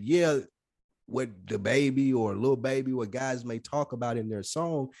understand that, yeah, what the baby or Lil Baby, what guys may talk about in their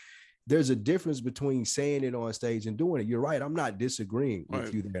song, there's a difference between saying it on stage and doing it. You're right. I'm not disagreeing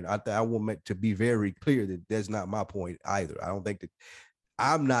with you there. And I want to be very clear that that's not my point either. I don't think that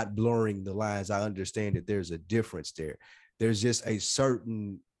I'm not blurring the lines. I understand that there's a difference there. There's just a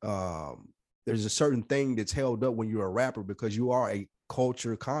certain thing that's held up when you're a rapper because you are a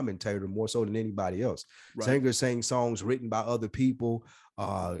culture commentator more so than anybody else. Right. Singers sing songs written by other people.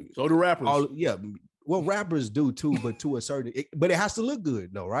 So do rappers. Well, rappers do too, but to a certain. But it has to look good,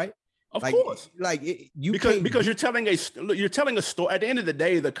 though, right? Of course, because you're telling a story. At the end of the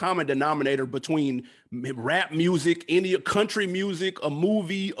day, the common denominator between rap music, any country music, a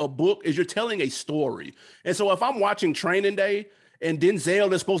movie, a book is you're telling a story. And so if I'm watching Training Day and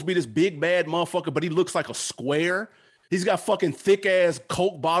Denzel is supposed to be this big bad motherfucker, but he looks like a square. He's got fucking thick ass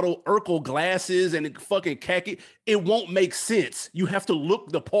Coke bottle, Urkel glasses, and fucking khaki. It won't make sense. You have to look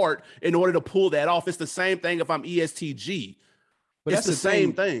the part in order to pull that off. It's the same thing if I'm ESTG. But it's the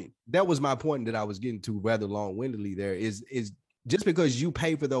same thing. That was my point that I was getting to rather long-windedly there is just because you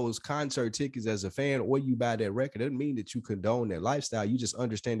pay for those concert tickets as a fan or you buy that record doesn't mean that you condone that lifestyle. You just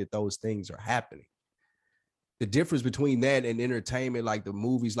understand that those things are happening. The difference between that and entertainment, like the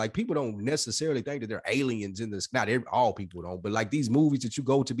movies, like people don't necessarily think that they're aliens in this. Not all people don't, but like these movies that you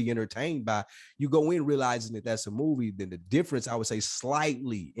go to be entertained by, you go in realizing that that's a movie. Then the difference, I would say,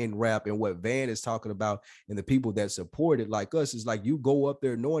 slightly in rap and what Van is talking about and the people that support it like us is like you go up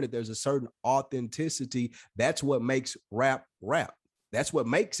there knowing that there's a certain authenticity. That's what makes rap rap. That's what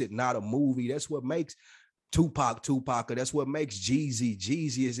makes it not a movie. That's what makes Tupac, or that's what makes Jeezy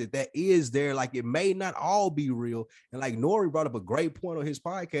is that is there. Like it may not all be real. And like Nori brought up a great point on his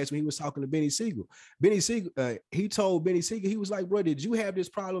podcast when he was talking to Benny Siegel. He told Benny Siegel, he was like, bro, did you have this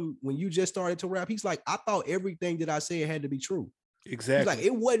problem when you just started to rap? He's like, I thought everything that I said had to be true. Exactly. He's like,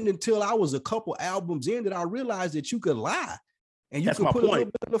 it wasn't until I was a couple albums in that I realized that you could lie. And you that's can put point. a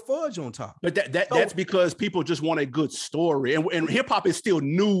little bit of fudge on top. But that's because people just want a good story. And hip hop is still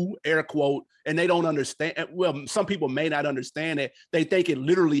new, air quote, and they don't understand. Well, some people may not understand it. They think it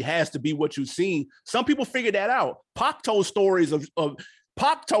literally has to be what you've seen. Some people figure that out. Pac told stories of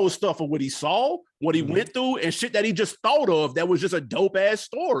Pac told stuff of what he saw, what he went through, and shit that he just thought of that was just a dope ass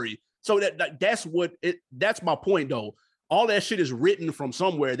story. So that's my point though. All that shit is written from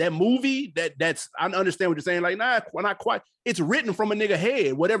somewhere. That movie, that's I understand what you're saying. Like, nah, not quite. It's written from a nigga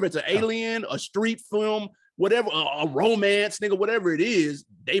head. Whatever it's an alien, a street film, whatever, a romance, nigga, whatever it is,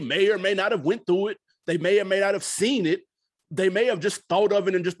 they may or may not have went through it. They may or may not have seen it. They may have just thought of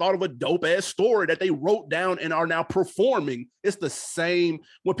it and just thought of a dope ass story that they wrote down and are now performing. It's the same.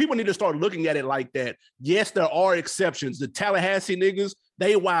 When people need to start looking at it like that, yes, there are exceptions. The Tallahassee niggas,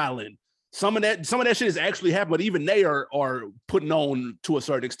 they wildin'. Some of that shit is actually happening, but even they are putting on to a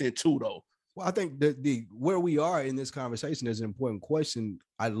certain extent too, though. Well, I think the where we are in this conversation is an important question.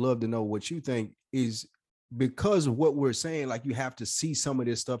 I'd love to know what you think is because of what we're saying. Like you have to see some of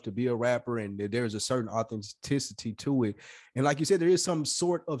this stuff to be a rapper, and there's a certain authenticity to it. And like you said, there is some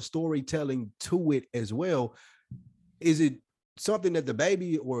sort of storytelling to it as well. Is it something that the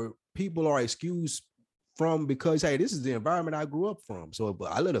baby or people are excused from because, hey, this is the environment I grew up from. So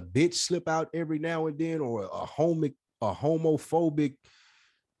I let a bitch slip out every now and then, or a homophobic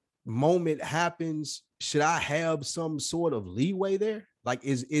moment happens. Should I have some sort of leeway there? Like,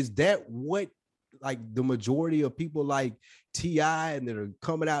 is that what like the majority of people like T.I. and that are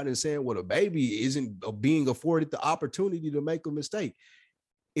coming out and saying, well, the baby isn't being afforded the opportunity to make a mistake?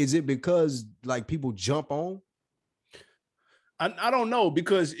 Is it because like people jump on? I don't know,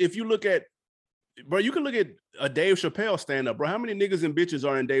 because if you look at, bro, you can look at a Dave Chappelle stand-up, bro. How many niggas and bitches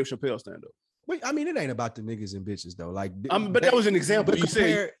are in Dave Chappelle stand-up? Wait, I mean, it ain't about the niggas and bitches though. Like, but that was an example.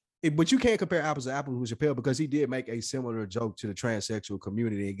 But you can't compare apples to apples with Chappelle because he did make a similar joke to the transsexual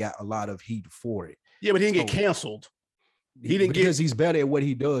community and got a lot of heat for it. Yeah, but he didn't get canceled. He didn't because he's better at what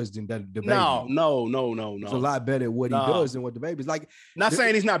he does than the baby. No. He's a lot better at what he does than what the baby's like. Not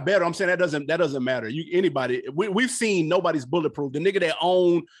saying he's not better. I'm saying that doesn't matter. We've seen Nobody's Bulletproof. The nigga that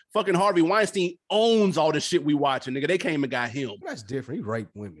owned fucking Harvey Weinstein owns all the shit we watching. Nigga, they came and got him. That's different. He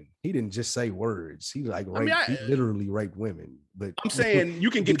raped women. He didn't just say words. He like raped. He literally raped women. But I'm saying you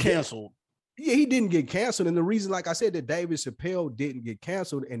can get canceled. Yeah, he didn't get canceled. And the reason, like I said, that David Chappelle didn't get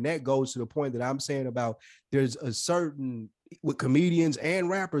canceled, and that goes to the point that I'm saying about there's a certain, with comedians and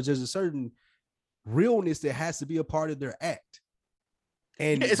rappers, there's a certain realness that has to be a part of their act.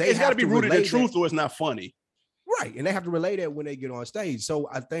 And it's got to be rooted in truth or it's not funny. Right. And they have to relay that when they get on stage. So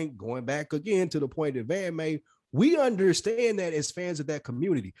I think going back again to the point that Van made, we understand that as fans of that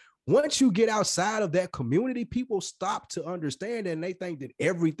community. Once you get outside of that community, people stop to understand and they think that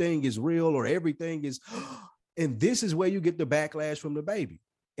everything is real or everything is, and this is where you get the backlash from the baby.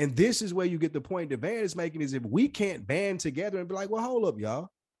 And this is where you get the point that Van is making is if we can't band together and be like, well, hold up, y'all.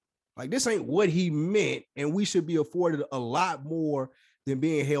 Like, this ain't what he meant. And we should be afforded a lot more than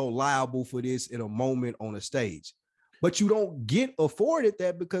being held liable for this in a moment on a stage. But you don't get afforded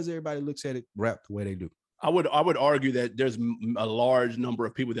that because everybody looks at it rap the way they do. I would argue that there's a large number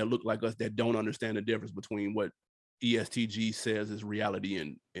of people that look like us that don't understand the difference between what ESTG says is reality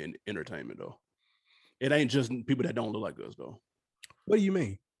and entertainment, though. It ain't just people that don't look like us, though. What do you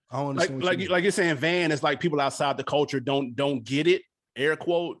mean? I don't understand. Like you're saying, Van, it's like people outside the culture don't get it. Air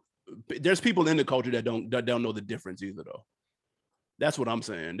quote. There's people in the culture that don't know the difference either, though. That's what I'm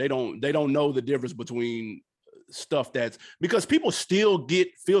saying. They don't know the difference between stuff that's because people still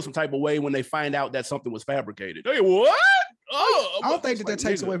feel some type of way when they find out that something was fabricated. Hey, what? Oh, I don't think that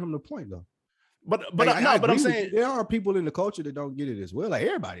takes away from the point, though. But I'm saying there are people in the culture that don't get it as well. Like,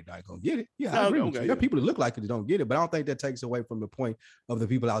 everybody not gonna get it. Yeah, I agree with you. There are people that look like it that don't get it, but I don't think that takes away from the point of the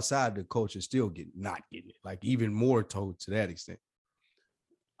people outside the culture still not getting it. Like, even more told to that extent.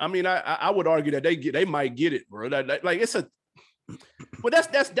 I mean, I would argue that they might get it, bro. Like it's a, but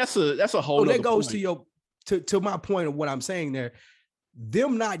that's a whole. That goes point. to my point of what I'm saying there.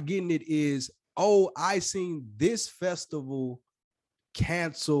 Them not getting it is, I seen this festival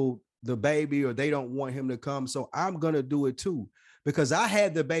cancel the baby, or they don't want him to come, so I'm gonna do it too because I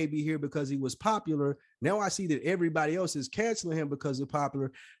had the baby here because he was popular. Now I see that everybody else is canceling him because they're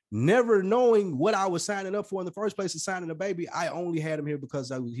popular. Never knowing what I was signing up for in the first place is signing a baby. I only had him here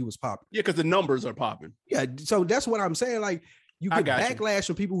because he was popular. Yeah, because the numbers are popping. Yeah, so that's what I'm saying. Like, you get backlash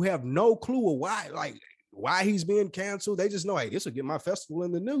from people who have no clue of why he's being canceled. They just know, hey, this will get my festival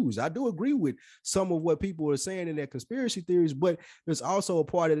in the news. I do agree with some of what people are saying in their conspiracy theories, but there's also a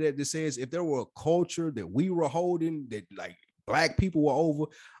part of that says if there were a culture that we were holding, that like Black people were over,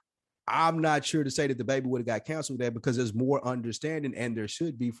 I'm not sure to say that the baby would have got canceled there because there's more understanding, and there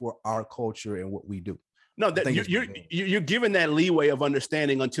should be, for our culture and what we do. No, that you're given that leeway of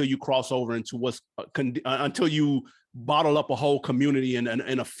understanding until you cross over into what's until you bottle up a whole community and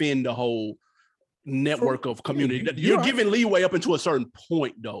offend a whole network of community. You're giving leeway up into a certain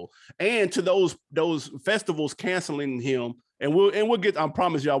point, though, and to those festivals canceling him, and we'll get. I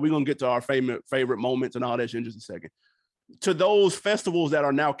promise y'all, we're gonna get to our favorite moments and all that shit in just a second. To those festivals that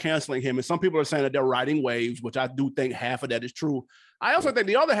are now canceling him, and some people are saying that they're riding waves, which I do think half of that is true. I also think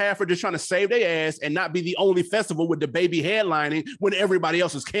the other half are just trying to save their ass and not be the only festival with the baby headlining when everybody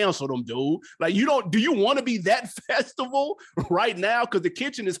else has canceled them, dude. Like, do you want to be that festival right now? Because the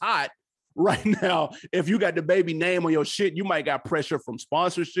kitchen is hot right now. If you got the baby name on your shit, you might got pressure from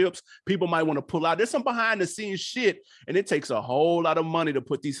sponsorships. People might want to pull out. There's some behind the scenes shit, and it takes a whole lot of money to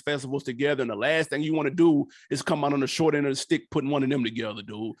put these festivals together. And the last thing you want to do is come out on the short end of the stick putting one of them together,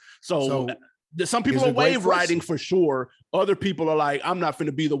 dude. So some people are wave riding for sure. Other people are like, I'm not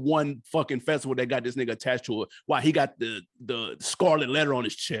finna be the one fucking festival that got this nigga attached to it. Why he got the scarlet letter on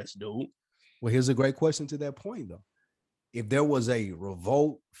his chest, dude. Well, here's a great question to that point, though. If there was a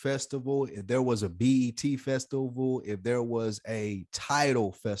Revolt festival, if there was a BET festival, if there was a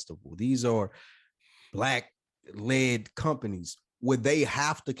Tidal festival, these are Black-led companies, would they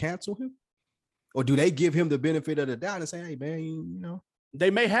have to cancel him? Or do they give him the benefit of the doubt and say, hey, man, you know? They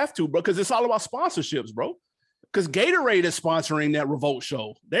may have to, bro, because it's all about sponsorships, bro. Because Gatorade is sponsoring that Revolt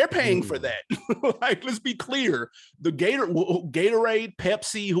show. They're paying for that. Like, let's be clear. The Gatorade,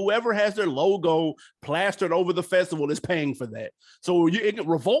 Pepsi, whoever has their logo plastered over the festival is paying for that. So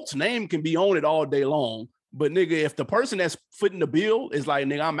Revolt's name can be on it all day long. But, nigga, if the person that's footing the bill is like,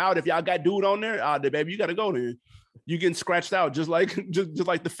 nigga, I'm out. If y'all got dude on there, baby, you got to go there. You getting scratched out just like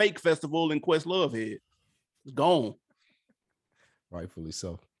the fake festival in Questlove Head. It's gone. Rightfully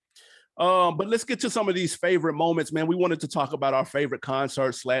so. But let's get to some of these favorite moments, man. We wanted to talk about our favorite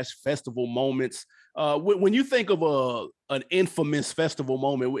concert/festival moments. When you think of an infamous festival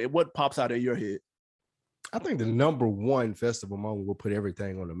moment, what pops out in your head? I think the number one festival moment will put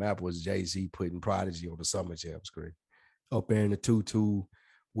everything on the map was Jay-Z putting Prodigy on the Summer Jam screen. Up there in the tutu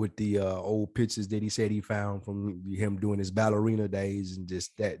with the old pictures that he said he found from him doing his ballerina days, and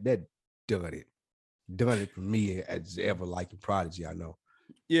just that done it for me as ever liking Prodigy, I know.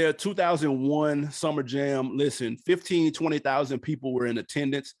 Yeah, 2001 Summer Jam. Listen, 20,000 people were in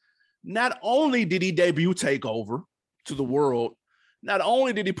attendance. Not only did he debut Takeover to the world, not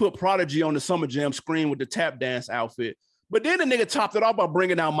only did he put Prodigy on the Summer Jam screen with the tap dance outfit, but then the nigga topped it off by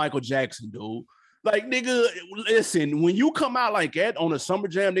bringing out Michael Jackson, dude. Like, nigga, listen, when you come out like that on a Summer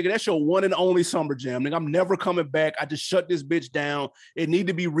Jam, nigga, that's your one and only Summer Jam. Nigga, I'm never coming back. I just shut this bitch down. It need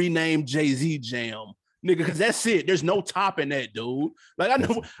to be renamed Jay-Z Jam. Nigga, because that's it. There's no topping that, dude. Like, I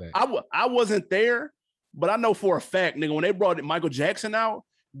know I wasn't there, but I know for a fact, nigga, when they brought Michael Jackson out,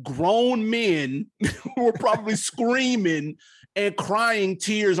 grown men were probably screaming and crying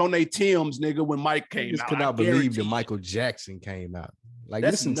tears on their Timbs, nigga, when Mike came out. I just could not believe that Michael Jackson came out. Like,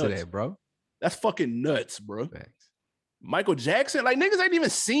 listen to that, bro. That's fucking nuts, bro. Thanks. Michael Jackson, like, niggas ain't even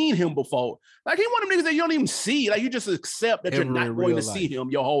seen him before. Like, he one of them niggas that you don't even see. Like, you just accept that you're not going to see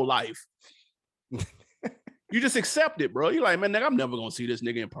him your whole life. You just accept it, bro. You're like, man, nigga, I'm never gonna see this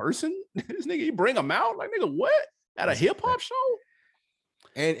nigga in person. This nigga, you bring him out, like, nigga, what? At a hip hop show?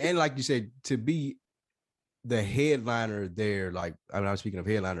 And like you said, to be the headliner there, like, I mean, I'm speaking of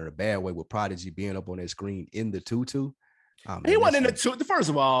headliner in a bad way, with Prodigy being up on that screen in the tutu. He wasn't in the tutu. First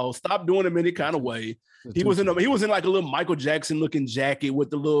of all, stop doing him any kind of way. He was in like a little Michael Jackson looking jacket with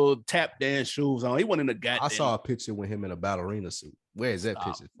the little tap dance shoes on. He wasn't in a goddamn. I saw a picture with him in a ballerina suit. Where is that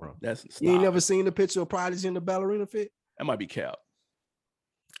picture from? You ain't never seen the picture of Prodigy in the ballerina fit? That might be cap.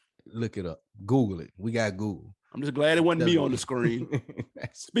 Look it up. Google it. We got Google. I'm just glad it wasn't me on the screen.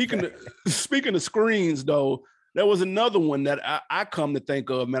 Speaking of screens, though, there was another one that I come to think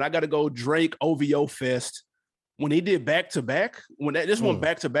of, man. I got to go Drake OVO Fest. When he did back-to-back, one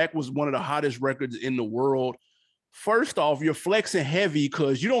back-to-back was one of the hottest records in the world. First off, you're flexing heavy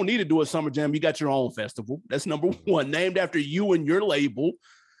because you don't need to do a Summer Jam. You got your own festival. That's number one, named after you and your label.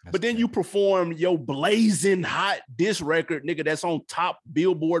 But then you perform your blazing hot diss record, nigga, that's on top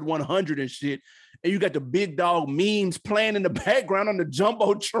Billboard 100 and shit. And you got the Big Dog memes playing in the background on the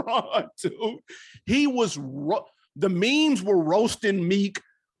Jumbotron, dude. The memes were roasting Meek.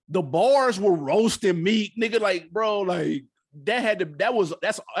 The bars were roasting Meek, nigga. Like, bro, like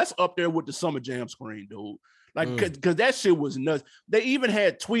that's up there with the Summer Jam screen, dude. Like, cause that shit was nuts. They even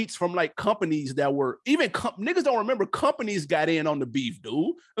had tweets from like companies that were niggas don't remember companies got in on the beef,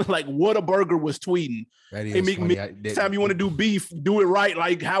 dude. Like Whataburger was tweeting, "Hey, Meek, next time you want to do beef, do it right,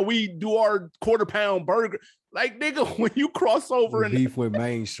 like how we do our quarter pound burger." Like, nigga, when you cross over and beef with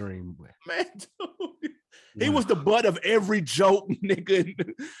mainstream, man, dude. He was the butt of every joke, nigga,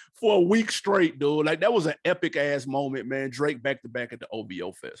 for a week straight, dude. Like, that was an epic ass moment, man. Drake back to back at the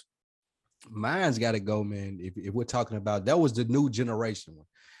OVO Fest. Mine's got to go, man. If we're talking about, that was the new generation one.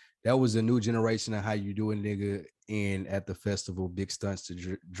 That was the new generation of how you do a nigga in at the festival. Big stunts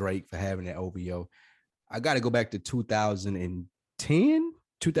to Drake for having that OVO. I got to go back to 2010,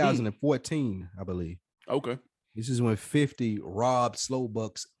 2014, I believe. Okay. This is when 50 robbed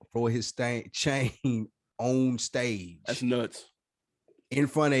Slowbucks for his chain on stage. That's nuts. In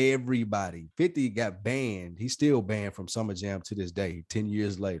front of everybody. 50 got banned. He's still banned from Summer Jam to this day. 10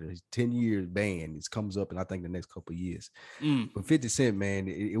 years later, he's 10 years banned. It comes up in, I think, the next couple of years. But 50 Cent, man,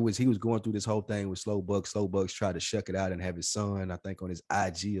 he was going through this whole thing with Slowbucks. Slowbucks tried to shuck it out and have his son, I think, on his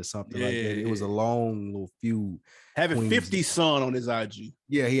IG or something like that. It was a long little feud. Having 50 son on his IG.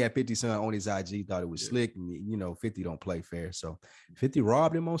 Yeah, he had 50 son on his IG, thought it was slick. And, you know, 50 don't play fair. So 50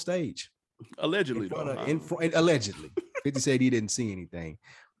 robbed him on stage. Allegedly, allegedly. 50 said he didn't see anything.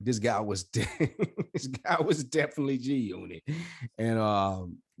 This guy was definitely G on it. And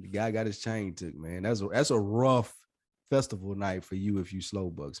the guy got his chain took, man. That's a rough festival night for you if you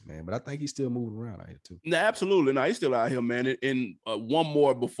Slowbucks, man. But I think he's still moving around out here too. No, absolutely. No, he's still out here, man. And one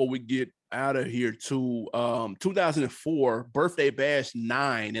more before we get out of here too. 2004 Birthday Bash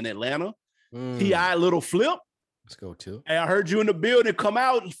 9 in Atlanta. T.I. Little Flip. Let's go, Till. Hey, I heard you in the building. Come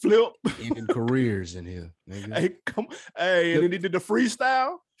out and Flip. Even careers in here, nigga. And then he did the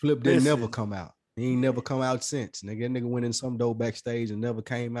freestyle. Flip didn't never come out. He ain't never come out since. Nigga, that nigga went in some dope backstage and never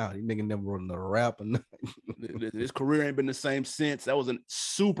came out. He nigga never wrote another rap or nothing. His career ain't been the same since. That was a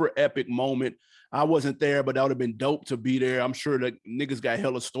super epic moment. I wasn't there, but that would have been dope to be there. I'm sure that niggas got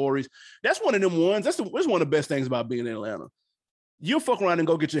hella stories. That's one of them ones. That's one of the best things about being in Atlanta. You'll fuck around and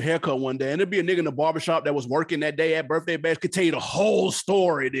go get your haircut one day, and there'll be a nigga in the barbershop that was working that day at Birthday Bash could tell you the whole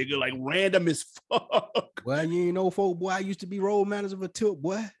story, nigga, like random as fuck. Well, you ain't know, folk, boy, I used to be road manager of a Tip,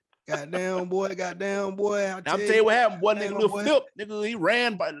 boy. Goddamn, boy. I'll tell you what happened. One nigga, Little Flip, nigga, he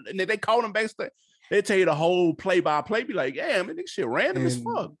ran, but they called him backstage. They tell you the whole play-by-play. Be like, yeah, man, this shit random as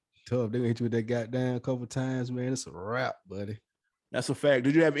fuck. Tough. They hit you with that goddamn couple times, man. It's a wrap, buddy. That's a fact.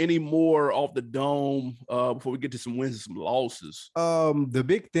 Did you have any more off the dome before we get to some wins and some losses? The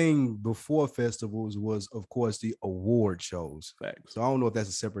big thing before festivals was, of course, the award shows. Facts. So I don't know if that's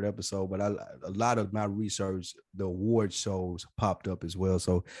a separate episode, but a lot of my research, the award shows popped up as well.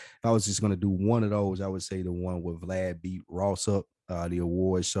 So if I was just going to do one of those, I would say the one where Vlad beat Ross up, the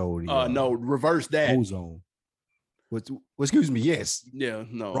award show. No, reverse that. Ozone. Excuse me. Yes. Yeah.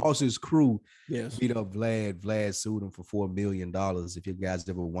 No. Ross's crew Yes. beat up Vlad. Vlad sued him for $4 million. If you guys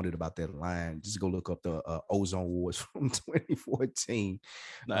ever wondered about that line, just go look up the Ozone Wars from 2014.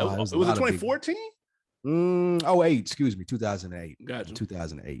 No, was it 2014? 08, excuse me, 2008. Gotcha.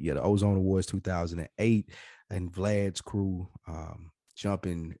 2008. Yeah, the Ozone Awards 2008. And Vlad's crew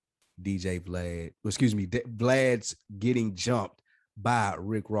jumping DJ Vlad. Vlad's getting jumped by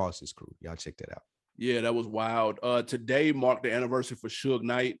Rick Ross's crew. Y'all check that out. Yeah, that was wild. Today marked the anniversary for Suge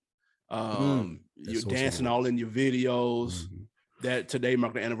Knight. You're dancing all in your videos. Mm-hmm. That today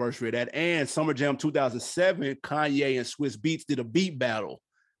marked the anniversary of that. And Summer Jam 2007, Kanye and Swiss Beats did a beat battle.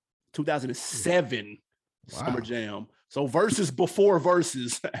 2007 Summer Jam. So verses before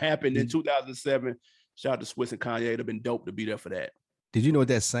verses happened in 2007. Shout out to Swiss and Kanye. It'd have been dope to be there for that. Did you know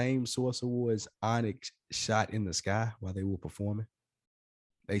that same Source Awards Onyx shot in the sky while they were performing?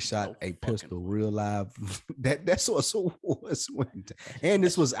 They shot a pistol real live. That's what was. And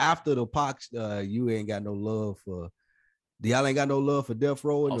this was after the Pac. You ain't got no love for. Y'all ain't got no love for Death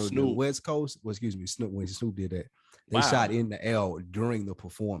Row and the West Coast. Well, excuse me, Snoop. When Snoop did that, they shot in the L during the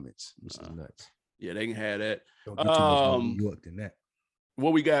performance, which is nuts. Yeah, they can have that. Don't do too much more New York than that.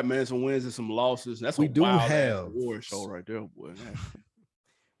 What we got, man? Some wins and some losses. That's we do have award show right there, boy.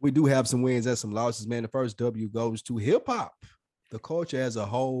 We do have some wins and some losses, man. The first W goes to hip hop. The culture as a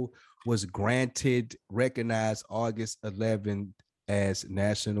whole was recognized August 11th as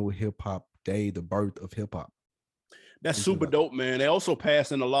National Hip Hop Day, the birth of hip hop. That's super dope, man. They also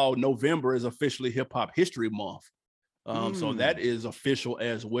passed in the law. November is officially Hip Hop History Month. So that is official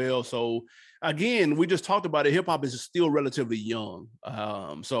as well. So again, we just talked about it. Hip hop is still relatively young.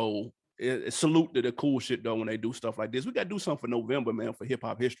 So salute to the cool shit though when they do stuff like this. We got to do something for November, man, for Hip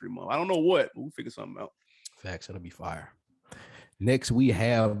Hop History Month. I don't know what. We'll figure something out. Facts, that'll be fire. Next, we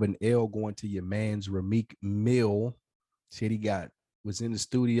have an L going to your man's Rameek Mill. Said he was in the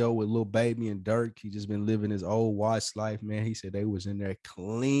studio with Lil Baby and Dirk. He just been living his old watch life, man. He said they was in there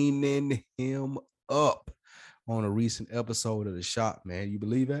cleaning him up on a recent episode of The Shop, man. You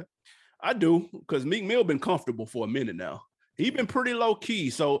believe that? I do, because Meek Mill been comfortable for a minute now. He been pretty low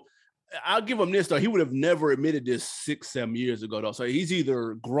key. So I'll give him this though. He would have never admitted this 6-7 years ago though. So he's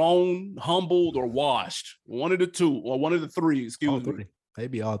either grown, humbled, or washed. One of the two, or one of the three. Excuse me.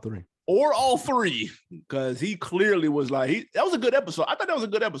 Maybe all three. Or all three, because he clearly was like, that was a good episode. I thought that was a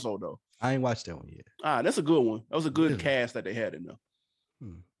good episode though. I ain't watched that one yet. That's a good one. That was a good cast that they had in there.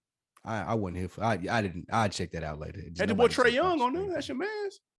 I wasn't here for. I didn't. I'd check that out later. Had your boy Trae Young on there. That's your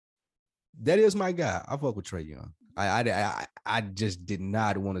man's. That is my guy. I fuck with Trae Young. I just did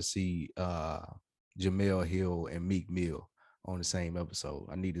not want to see Jamel Hill and Meek Mill on the same episode.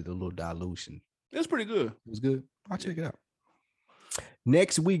 I needed a little dilution. It's pretty good. It was good. I'll check it out.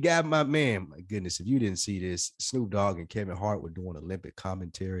 Next, we got my man. My goodness, if you didn't see this, Snoop Dogg and Kevin Hart were doing Olympic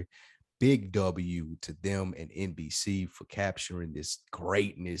commentary. Big W to them and NBC for capturing this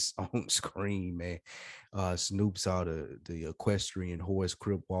greatness on screen, man. Snoop saw the equestrian horse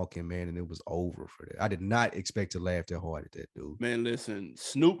crip walking, man, and it was over for that. I did not expect to laugh that hard at that dude. Man, listen,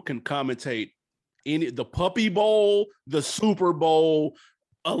 Snoop can commentate the Puppy Bowl, the Super Bowl,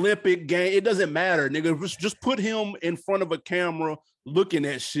 Olympic game. It doesn't matter, nigga. Just put him in front of a camera looking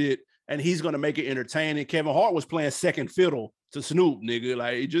at shit, and he's gonna make it entertaining. Kevin Hart was playing second fiddle to Snoop, nigga.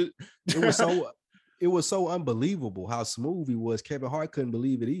 Like it was so unbelievable how smooth he was. Kevin Hart couldn't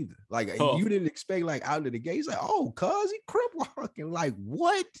believe it either. Like you didn't expect like out of the gate. He's like, oh, cuz he crip walking. Like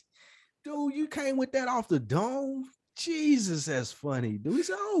what, dude? You came with that off the dome. Jesus, that's funny, dude. He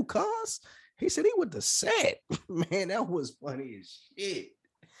said, oh, cuz. He said he with the set. Man, that was funny as shit.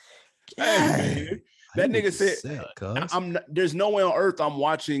 Hey, that nigga said, there's no way on earth I'm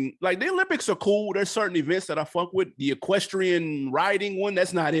watching. Like, the Olympics are cool. There's certain events that I fuck with. The equestrian riding one,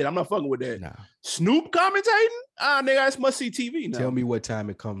 that's not it. I'm not fucking with that. Nah. Snoop commentating? Nigga, that's must-see TV now. Tell me what time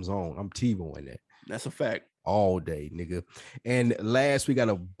it comes on. I'm TiVoing that. That's a fact. All day, nigga. And last, we got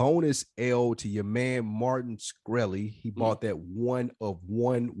a bonus L to your man, Martin Shkreli. He bought that one of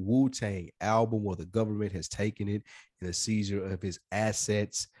one Wu-Tang album where the government has taken it in a seizure of his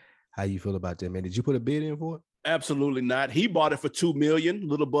assets. How you feel about that, man? Did you put a bid in for it? Absolutely not. He bought it for $2 million, a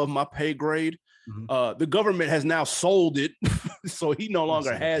little above my pay grade. The government has now sold it, so he no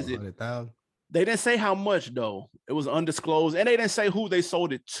longer has it. They didn't say how much though. It was undisclosed, and they didn't say who they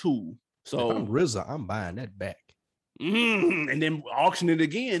sold it to. So if I'm RZA, I'm buying that back. And then auction it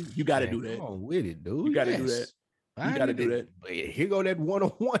again. You got to do that. Come on with it, dude. You got to do that. You got to do that. Here go that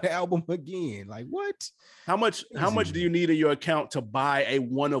one-on-one album again. Like what? How much do you need in your account to buy a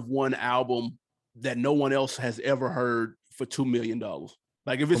one-of-one album that no one else has ever heard for $2 million?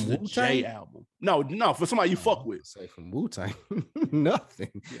 Like if it's the J album. No, for somebody you fuck with. Say from Wu-Tang. Nothing.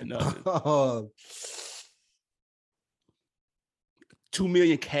 Yeah, nothing. 2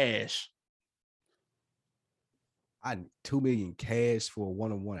 million cash. I need 2 million cash for a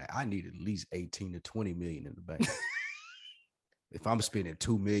one-on-one. I need at least 18 to 20 million in the bank. If I'm spending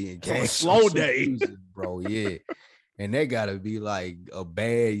 2 million cash, slow day, music, bro. Yeah. And that gotta be like a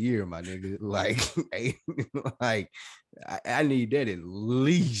bad year, my nigga. Like, I need that at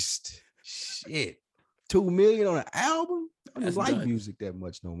least. Shit, 2 million on an album. I don't like music that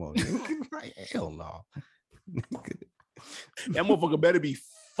much no more. Like, hell no. That motherfucker better be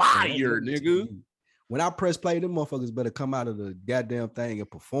fire, nigga. When I press play, them motherfuckers better come out of the goddamn thing and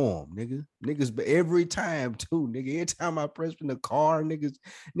perform, nigga. Niggas every time too, nigga. Every time I press in the car,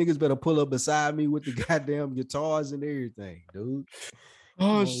 niggas better pull up beside me with the goddamn guitars and everything, dude.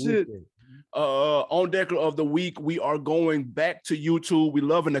 Oh shit. On deck of the week, we are going back to YouTube. We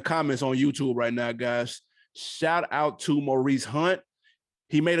loving the comments on YouTube right now, guys. Shout out to Maurice Hunt.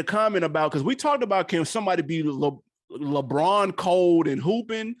 He made a comment about, because we talked about, can somebody be LeBron cold and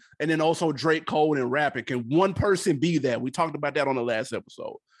hooping, and then also Drake cold and rapping? Can one person be that? We talked about that on the last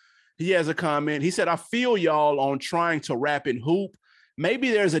episode. He has a comment. He said, I feel y'all on trying to rap and hoop.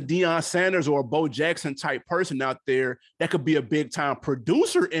 Maybe there's a Deion Sanders or a Bo Jackson type person out there that could be a big time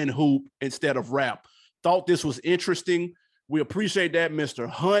producer in hoop instead of rap. Thought this was interesting. We appreciate that, Mr.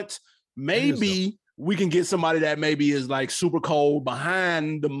 Hunt. Maybe we can get somebody that maybe is like super cold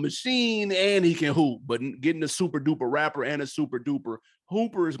behind the machine and he can hoop, but getting a super duper rapper and a super duper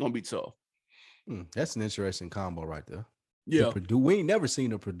hooper is going to be tough. That's an interesting combo right there. Yeah. We ain't never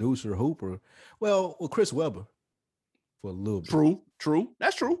seen a producer hooper. Well, Chris Webber for a little bit. True.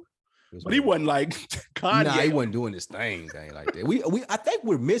 That's true. But he wasn't like Kanye. Nah, he wasn't doing his thing like that. I think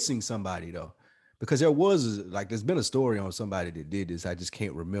we're missing somebody though, because there's been a story on somebody that did this. I just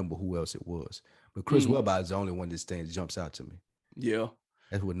can't remember who else it was. But Chris Webber is the only one that jumps out to me. Yeah.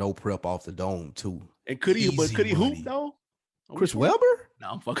 That's with no prep off the dome, too. And could he hoop, though? Chris Webber? No,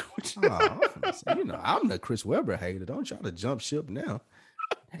 I'm fucking with you. I'm the Chris Webber hater. Don't try to jump ship now.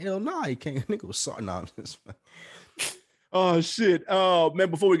 Hell no, he can't. Nigga was sorry. No, oh, shit. Man,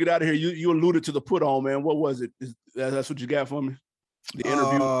 before we get out of here, you alluded to the put on, man. What was it? That's what you got for me? The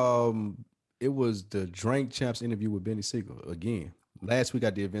interview? It was the Drink Champs interview with Benny Siegel again. Last week I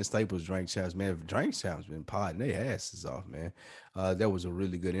did Vince Staples Drink Champs, man. Drink Champs been potting their asses off, man. That was a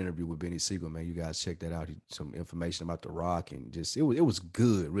really good interview with Benny Siegel, man. You guys check that out. Some information about The Rock, and just it was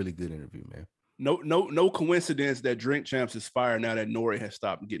good, really good interview, man. No coincidence that Drink Champs is fire now that Nori has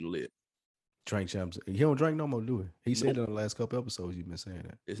stopped getting lit. Drink Champs, he don't drink no more, do he? He said in the last couple episodes you've been saying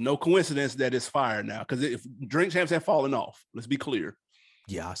that. It's no coincidence that it's fire now, because if Drink Champs have fallen off, let's be clear.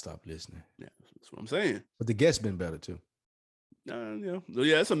 Yeah, I stopped listening. Yeah, that's what I'm saying. But the guest's been better too. Yeah,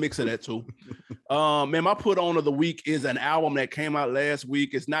 it's a mix of that too. Man, my put on of the week is an album that came out last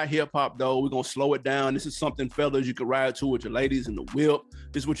week. It's not hip hop though. We're gonna slow it down. This is something, fellas, you could ride to with your ladies in the whip.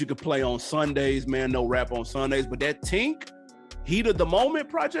 This is what you could play on Sundays, man. No rap on Sundays, but that Tink Heat of the Moment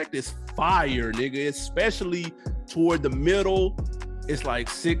project is fire, nigga. Especially toward the middle. It's like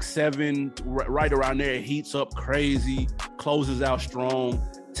 6, 7, right around there. It heats up crazy, closes out strong.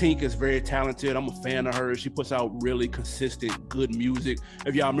 Tink is very talented. I'm a fan of her. She puts out really consistent, good music.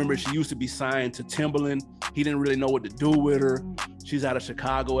 If y'all remember, she used to be signed to Timbaland. He didn't really know what to do with her. She's out of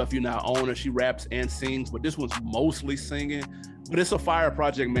Chicago. If you now own her, she raps and sings, but this one's mostly singing. But it's a fire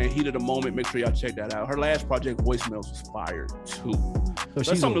project, man. Heat of the Moment. Make sure y'all check that out. Her last project, Voicemails, was fire too. So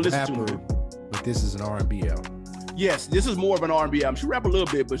she's something to listen to, but this is an R&B album. Yes, this is more of an R&B album. She rap a little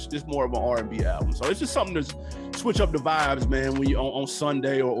bit, but it's more of an R&B album. So it's just something to switch up the vibes, man, when you on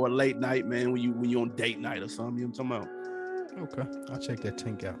Sunday or late night, man, when you on date night or something. You know what I'm talking about? Okay, I'll check that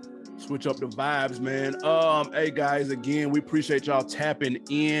Tink out. Switch up the vibes, man. Hey guys, again, we appreciate y'all tapping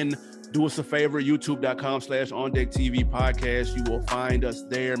in. Do us a favor, youtube.com/OnDeckTV podcast. You will find us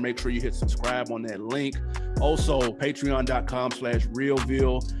there. Make sure you hit subscribe on that link. Also,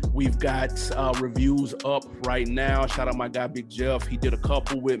 patreon.com/RealVille. We've got reviews up right now. Shout out my guy, Big Jeff. He did a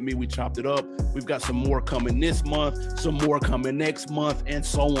couple with me. We chopped it up. We've got some more coming this month, some more coming next month, and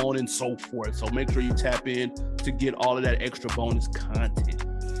so on and so forth. So make sure you tap in to get all of that extra bonus content.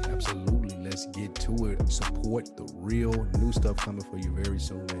 Absolutely. Let's let's get to it. Support the real. New stuff coming for you very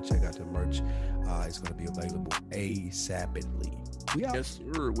soon, man. Check out the merch. It's going to be available ASAPidly. We out. Yes,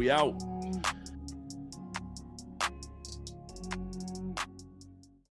 sir. We out.